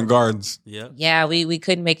 Yeah. Marvin Gardens. Yeah. Yeah, we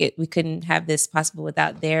couldn't make it. We couldn't have this possible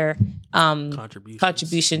without their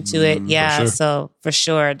contribution to it. Yeah, sure. so for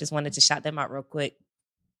sure, I just wanted to shout them out real quick.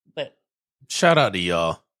 But Shout out to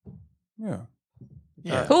y'all. Yeah.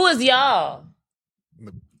 who is y'all?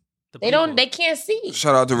 The They people. don't. They can't see.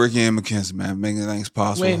 Shout out to Ricky and McKenzie, man, making things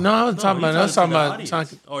possible. Wait, no, I was talking about. I was talking about.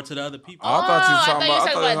 or to the other people. I thought you were I talking thought about.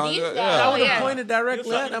 you were talking about these guys. I Oh, would have yeah. pointed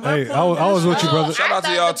directly at them. Hey, I was with you, brother. Shout out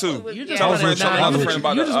to y'all, too. You Yeah. just Tell want a friend, tell another friend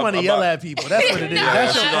about You just that, want to about- yell at people. That's what it is. No,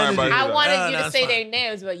 That's your she's going energy. by I you. wanted No, you no, to it's say fine. their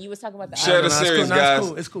names, but you was talking about the Share the No, it's series, cool. No, guys. it's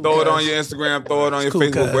cool. It's cool, Throw it guys. on your Instagram. Throw it on your cool,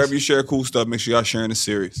 Facebook. guys. Wherever you share cool stuff, make sure y'all sharing the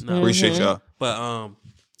series. Appreciate y'all. But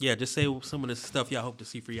yeah, just say some of the stuff y'all hope to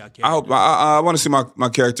see for y'all character. I hope I want to see my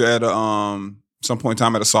character at some point in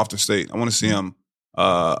time at a softer state. I want to see him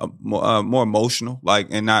more emotional, like,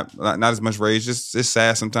 and not as much rage. Just it's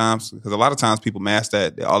sad sometimes because a lot of times people mask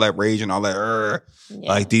that all that rage and all that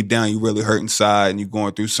like deep down you really hurt inside and you're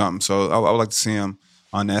going through something. So I would like to see him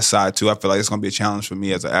on that side too. I feel like it's going to be a challenge for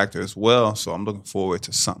me as an actor as well. So I'm looking forward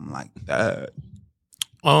to something like that.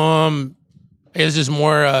 It's just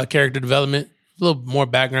more character development, a little more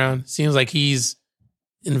background. Seems like he's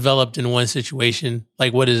enveloped in one situation.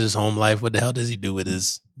 Like, what is his home life? What the hell does he do with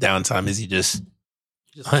his downtime? Is he just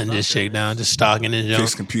hunting this chick down, just stalking his junk?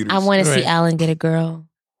 Fix computers. I want to Right. see Alan get a girl.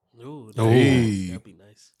 Ooh, Hey. that'd be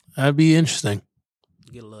nice. That'd be interesting.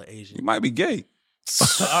 Get a little Asian. You might be gay.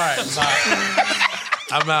 All right,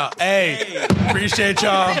 I'm out. Hey, appreciate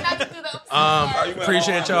y'all.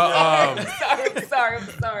 Appreciate y'all. I'm sorry.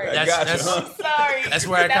 That's sorry. That's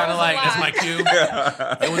where I That kind of was a like. That's lot. my cue.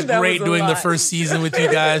 It was That great was a doing the lot. first season with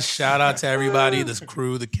you guys. Shout out to everybody, this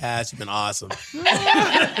crew, the cast. You've been awesome. Shout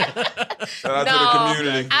out to the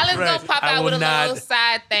community. Alan's Right. gonna pop I out will with a not- little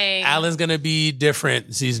side thing. Alan's gonna be different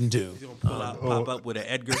in season 2. Pop up with an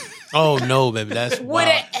Edgar. Oh no, baby, that's with wild.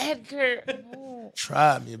 an Edgar.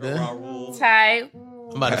 Try me, man. Ty.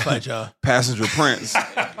 I'm about to fight y'all. Passenger Prince.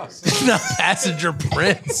 Not Passenger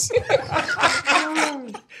Prince.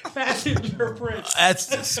 Passenger Prince. That's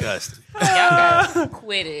disgusting. Y'all guys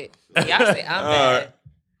quit it. Y'all say I'm bad.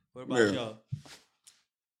 What about Yeah. y'all?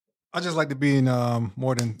 I just like to be in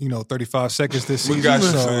more than 35 seconds this season. We got you,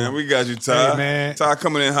 so- man. We got you, Ty. Hey, man. Ty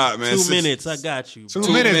coming in hot, man. 2 minutes. I got you. 2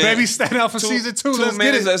 2 minutes, minutes. baby. Stand out for season 2. Let's get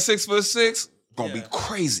minutes it. at 6'6". Gonna be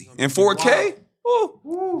crazy. In 4K?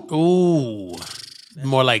 Ooh. Ooh,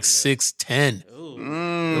 more like 6'10".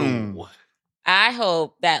 Mm. I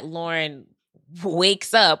hope that Lauren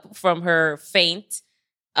wakes up from her faint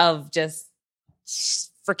of just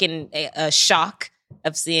freaking a shock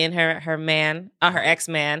of seeing her man, her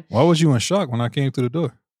ex-man. Why was you in shock when I came through the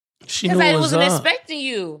door? She Because knew I what was wasn't up. expecting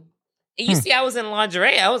you. And you see, I was in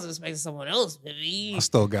lingerie. I was expecting someone else, baby. I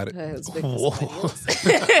still got it. I was expecting somebody else.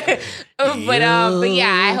 But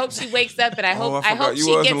yeah, I hope she wakes up, and I hope you she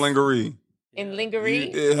was gets in lingerie. in lingerie.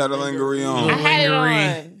 You did have a lingerie on. I had it on.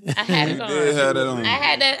 I had it You on. did have that on. I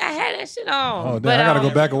had that shit on. Oh, damn, But, I gotta go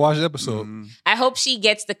back and watch the episode. I hope she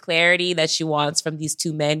gets the clarity that she wants from these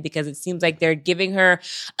two men, because it seems like they're giving her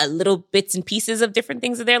a little bits and pieces of different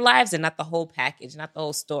things of their lives and not the whole package, not the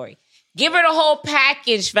whole story. Give her the whole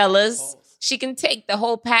package, fellas. She can take the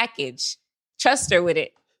whole package. Trust her with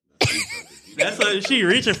it. That's what she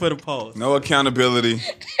reaching for the pause. No accountability.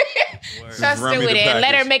 Trust her with it and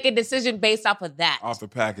let her make a decision based off of that. Off the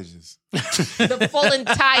packages. The full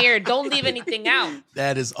entire. Don't leave anything out.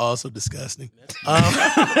 That is also disgusting.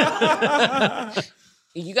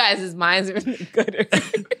 You guys' minds are in the gutter.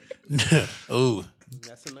 Ooh.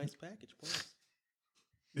 That's a nice package, boy.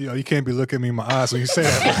 Yo, you can't be looking me in my eyes when you say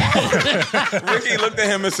that. Ricky looked at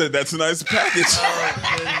him and said, "That's a nice package."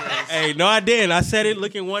 Hey, no, I didn't. I said it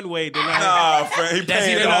looking one way. Then Nah, friend, he That's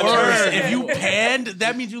panned even all worse. the If you panned,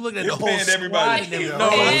 that means you looked at the whole panned everybody. squad. No,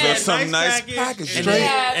 Yeah. that's some nice package. package. And Straight.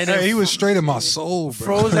 then Hey, he was straight in my soul, bro.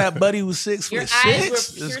 froze that buddy who's 6 Your foot eyes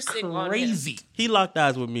 6. were It's piercing on him. crazy. He locked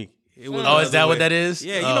eyes with me. It was Oh, is the that other what way. that is?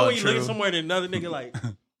 Yeah, you Oh, know when you're true. looking somewhere and another nigga like,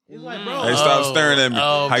 he's like, bro. Hey, stop staring at me.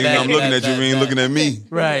 Oh, How you know I'm bad, looking at you? bad, You ain't bad. looking at me.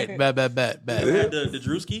 Right. Bad. The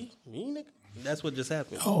Drewski? Me, nigga? That's what just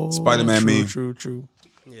happened. Oh, Spider-Man meme. True.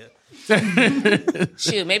 Yeah.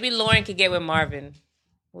 Shoot, maybe Lauren could get with Marvin.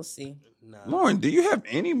 We'll see. Lauren, do you have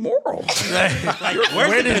any morals?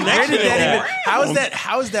 Where did that even?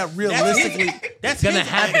 How is that realistically That's gonna his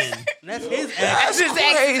happen? ex. That's his ex. That's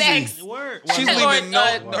his ex. Word. She's Lauren, leaving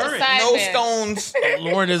no stones.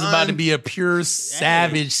 Lauren is about to be a pure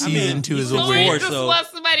savage. Season 2 is he's over. Lauren Four, just so-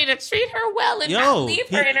 wants somebody to treat her well and Yo, not leave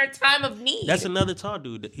her he- in her time of need. That's another tall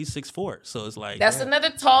dude. He's 6'4", so it's like That's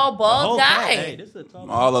another tall, bald guy. Hey, this is a tall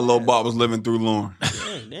All the low bot was living through Lauren.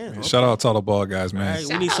 Damn. Shout out to all the ball guys, man. All right, we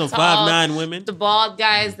Shout need out some to all 5'9" women. The bald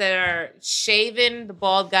guys that are shaven, the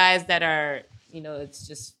bald guys that are, it's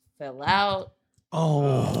just fell out. Oh,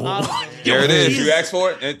 All of them. There it is. You asked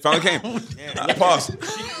for it. It finally came. Pause.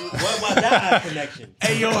 What about that eye connection?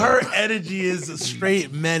 hey, yo, her energy is a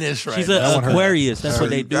straight menace right She's now. an Aquarius. That's what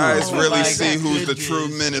they do. Guys Oh really my see who's the goodness. true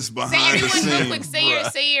menace Say behind the everyone real scene. quick.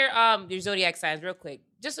 bruh. Say your zodiac signs real quick,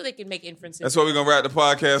 just so they can make inferences. That's why we're gonna wrap the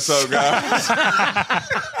podcast up, guys.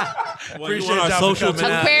 Well, you Appreciate want our y'all for social coming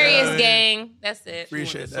too? out. Aquarius Yeah. gang. That's it.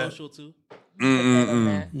 Appreciate that. Social too.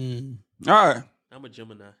 Mm-mm-mm. All right. I'm a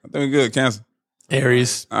Gemini. I think we're good. Cancer.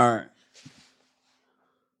 Aries. All right.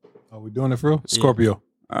 Are we doing it for real? Scorpio.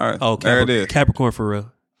 All right. Oh, there it is. Capricorn for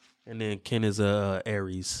real. And then Ken is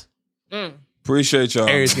Aries. Appreciate y'all.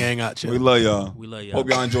 Aries gang out We you. love y'all. We love y'all. Hope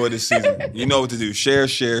y'all enjoyed this season. You know what to do. Share,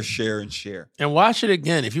 and share. And watch it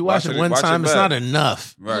again. If you watch it one watch it time, it's back. not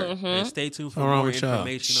enough. Right. And stay tuned for What's wrong more with y'all?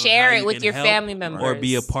 information. on Share how it you with can your help family members. or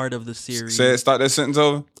be a part of the series. Say it. Start that sentence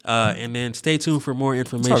over. And then stay tuned for more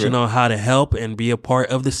information Okay. on how to help and be a part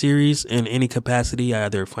of the series in any capacity,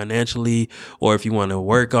 either financially or if you want to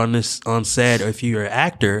work on this on set, or if you're an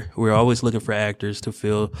actor. We're always looking for actors to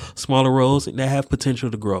fill smaller roles that have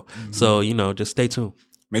potential to grow. So, just stay tuned.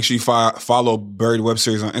 Make sure you follow Buried Web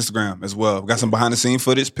Series on Instagram as well. We got some behind the scene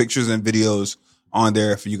footage, pictures, and videos on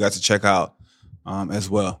there for you guys to check out as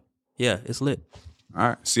well. Yeah, it's lit. All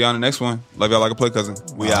right. See you on the next one. Love y'all like a play cousin.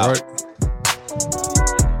 We All out. right.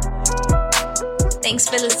 Thanks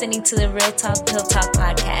for listening to the Real Talk Pill Talk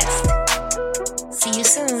podcast. See you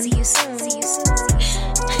soon. See you soon. See you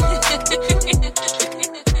soon.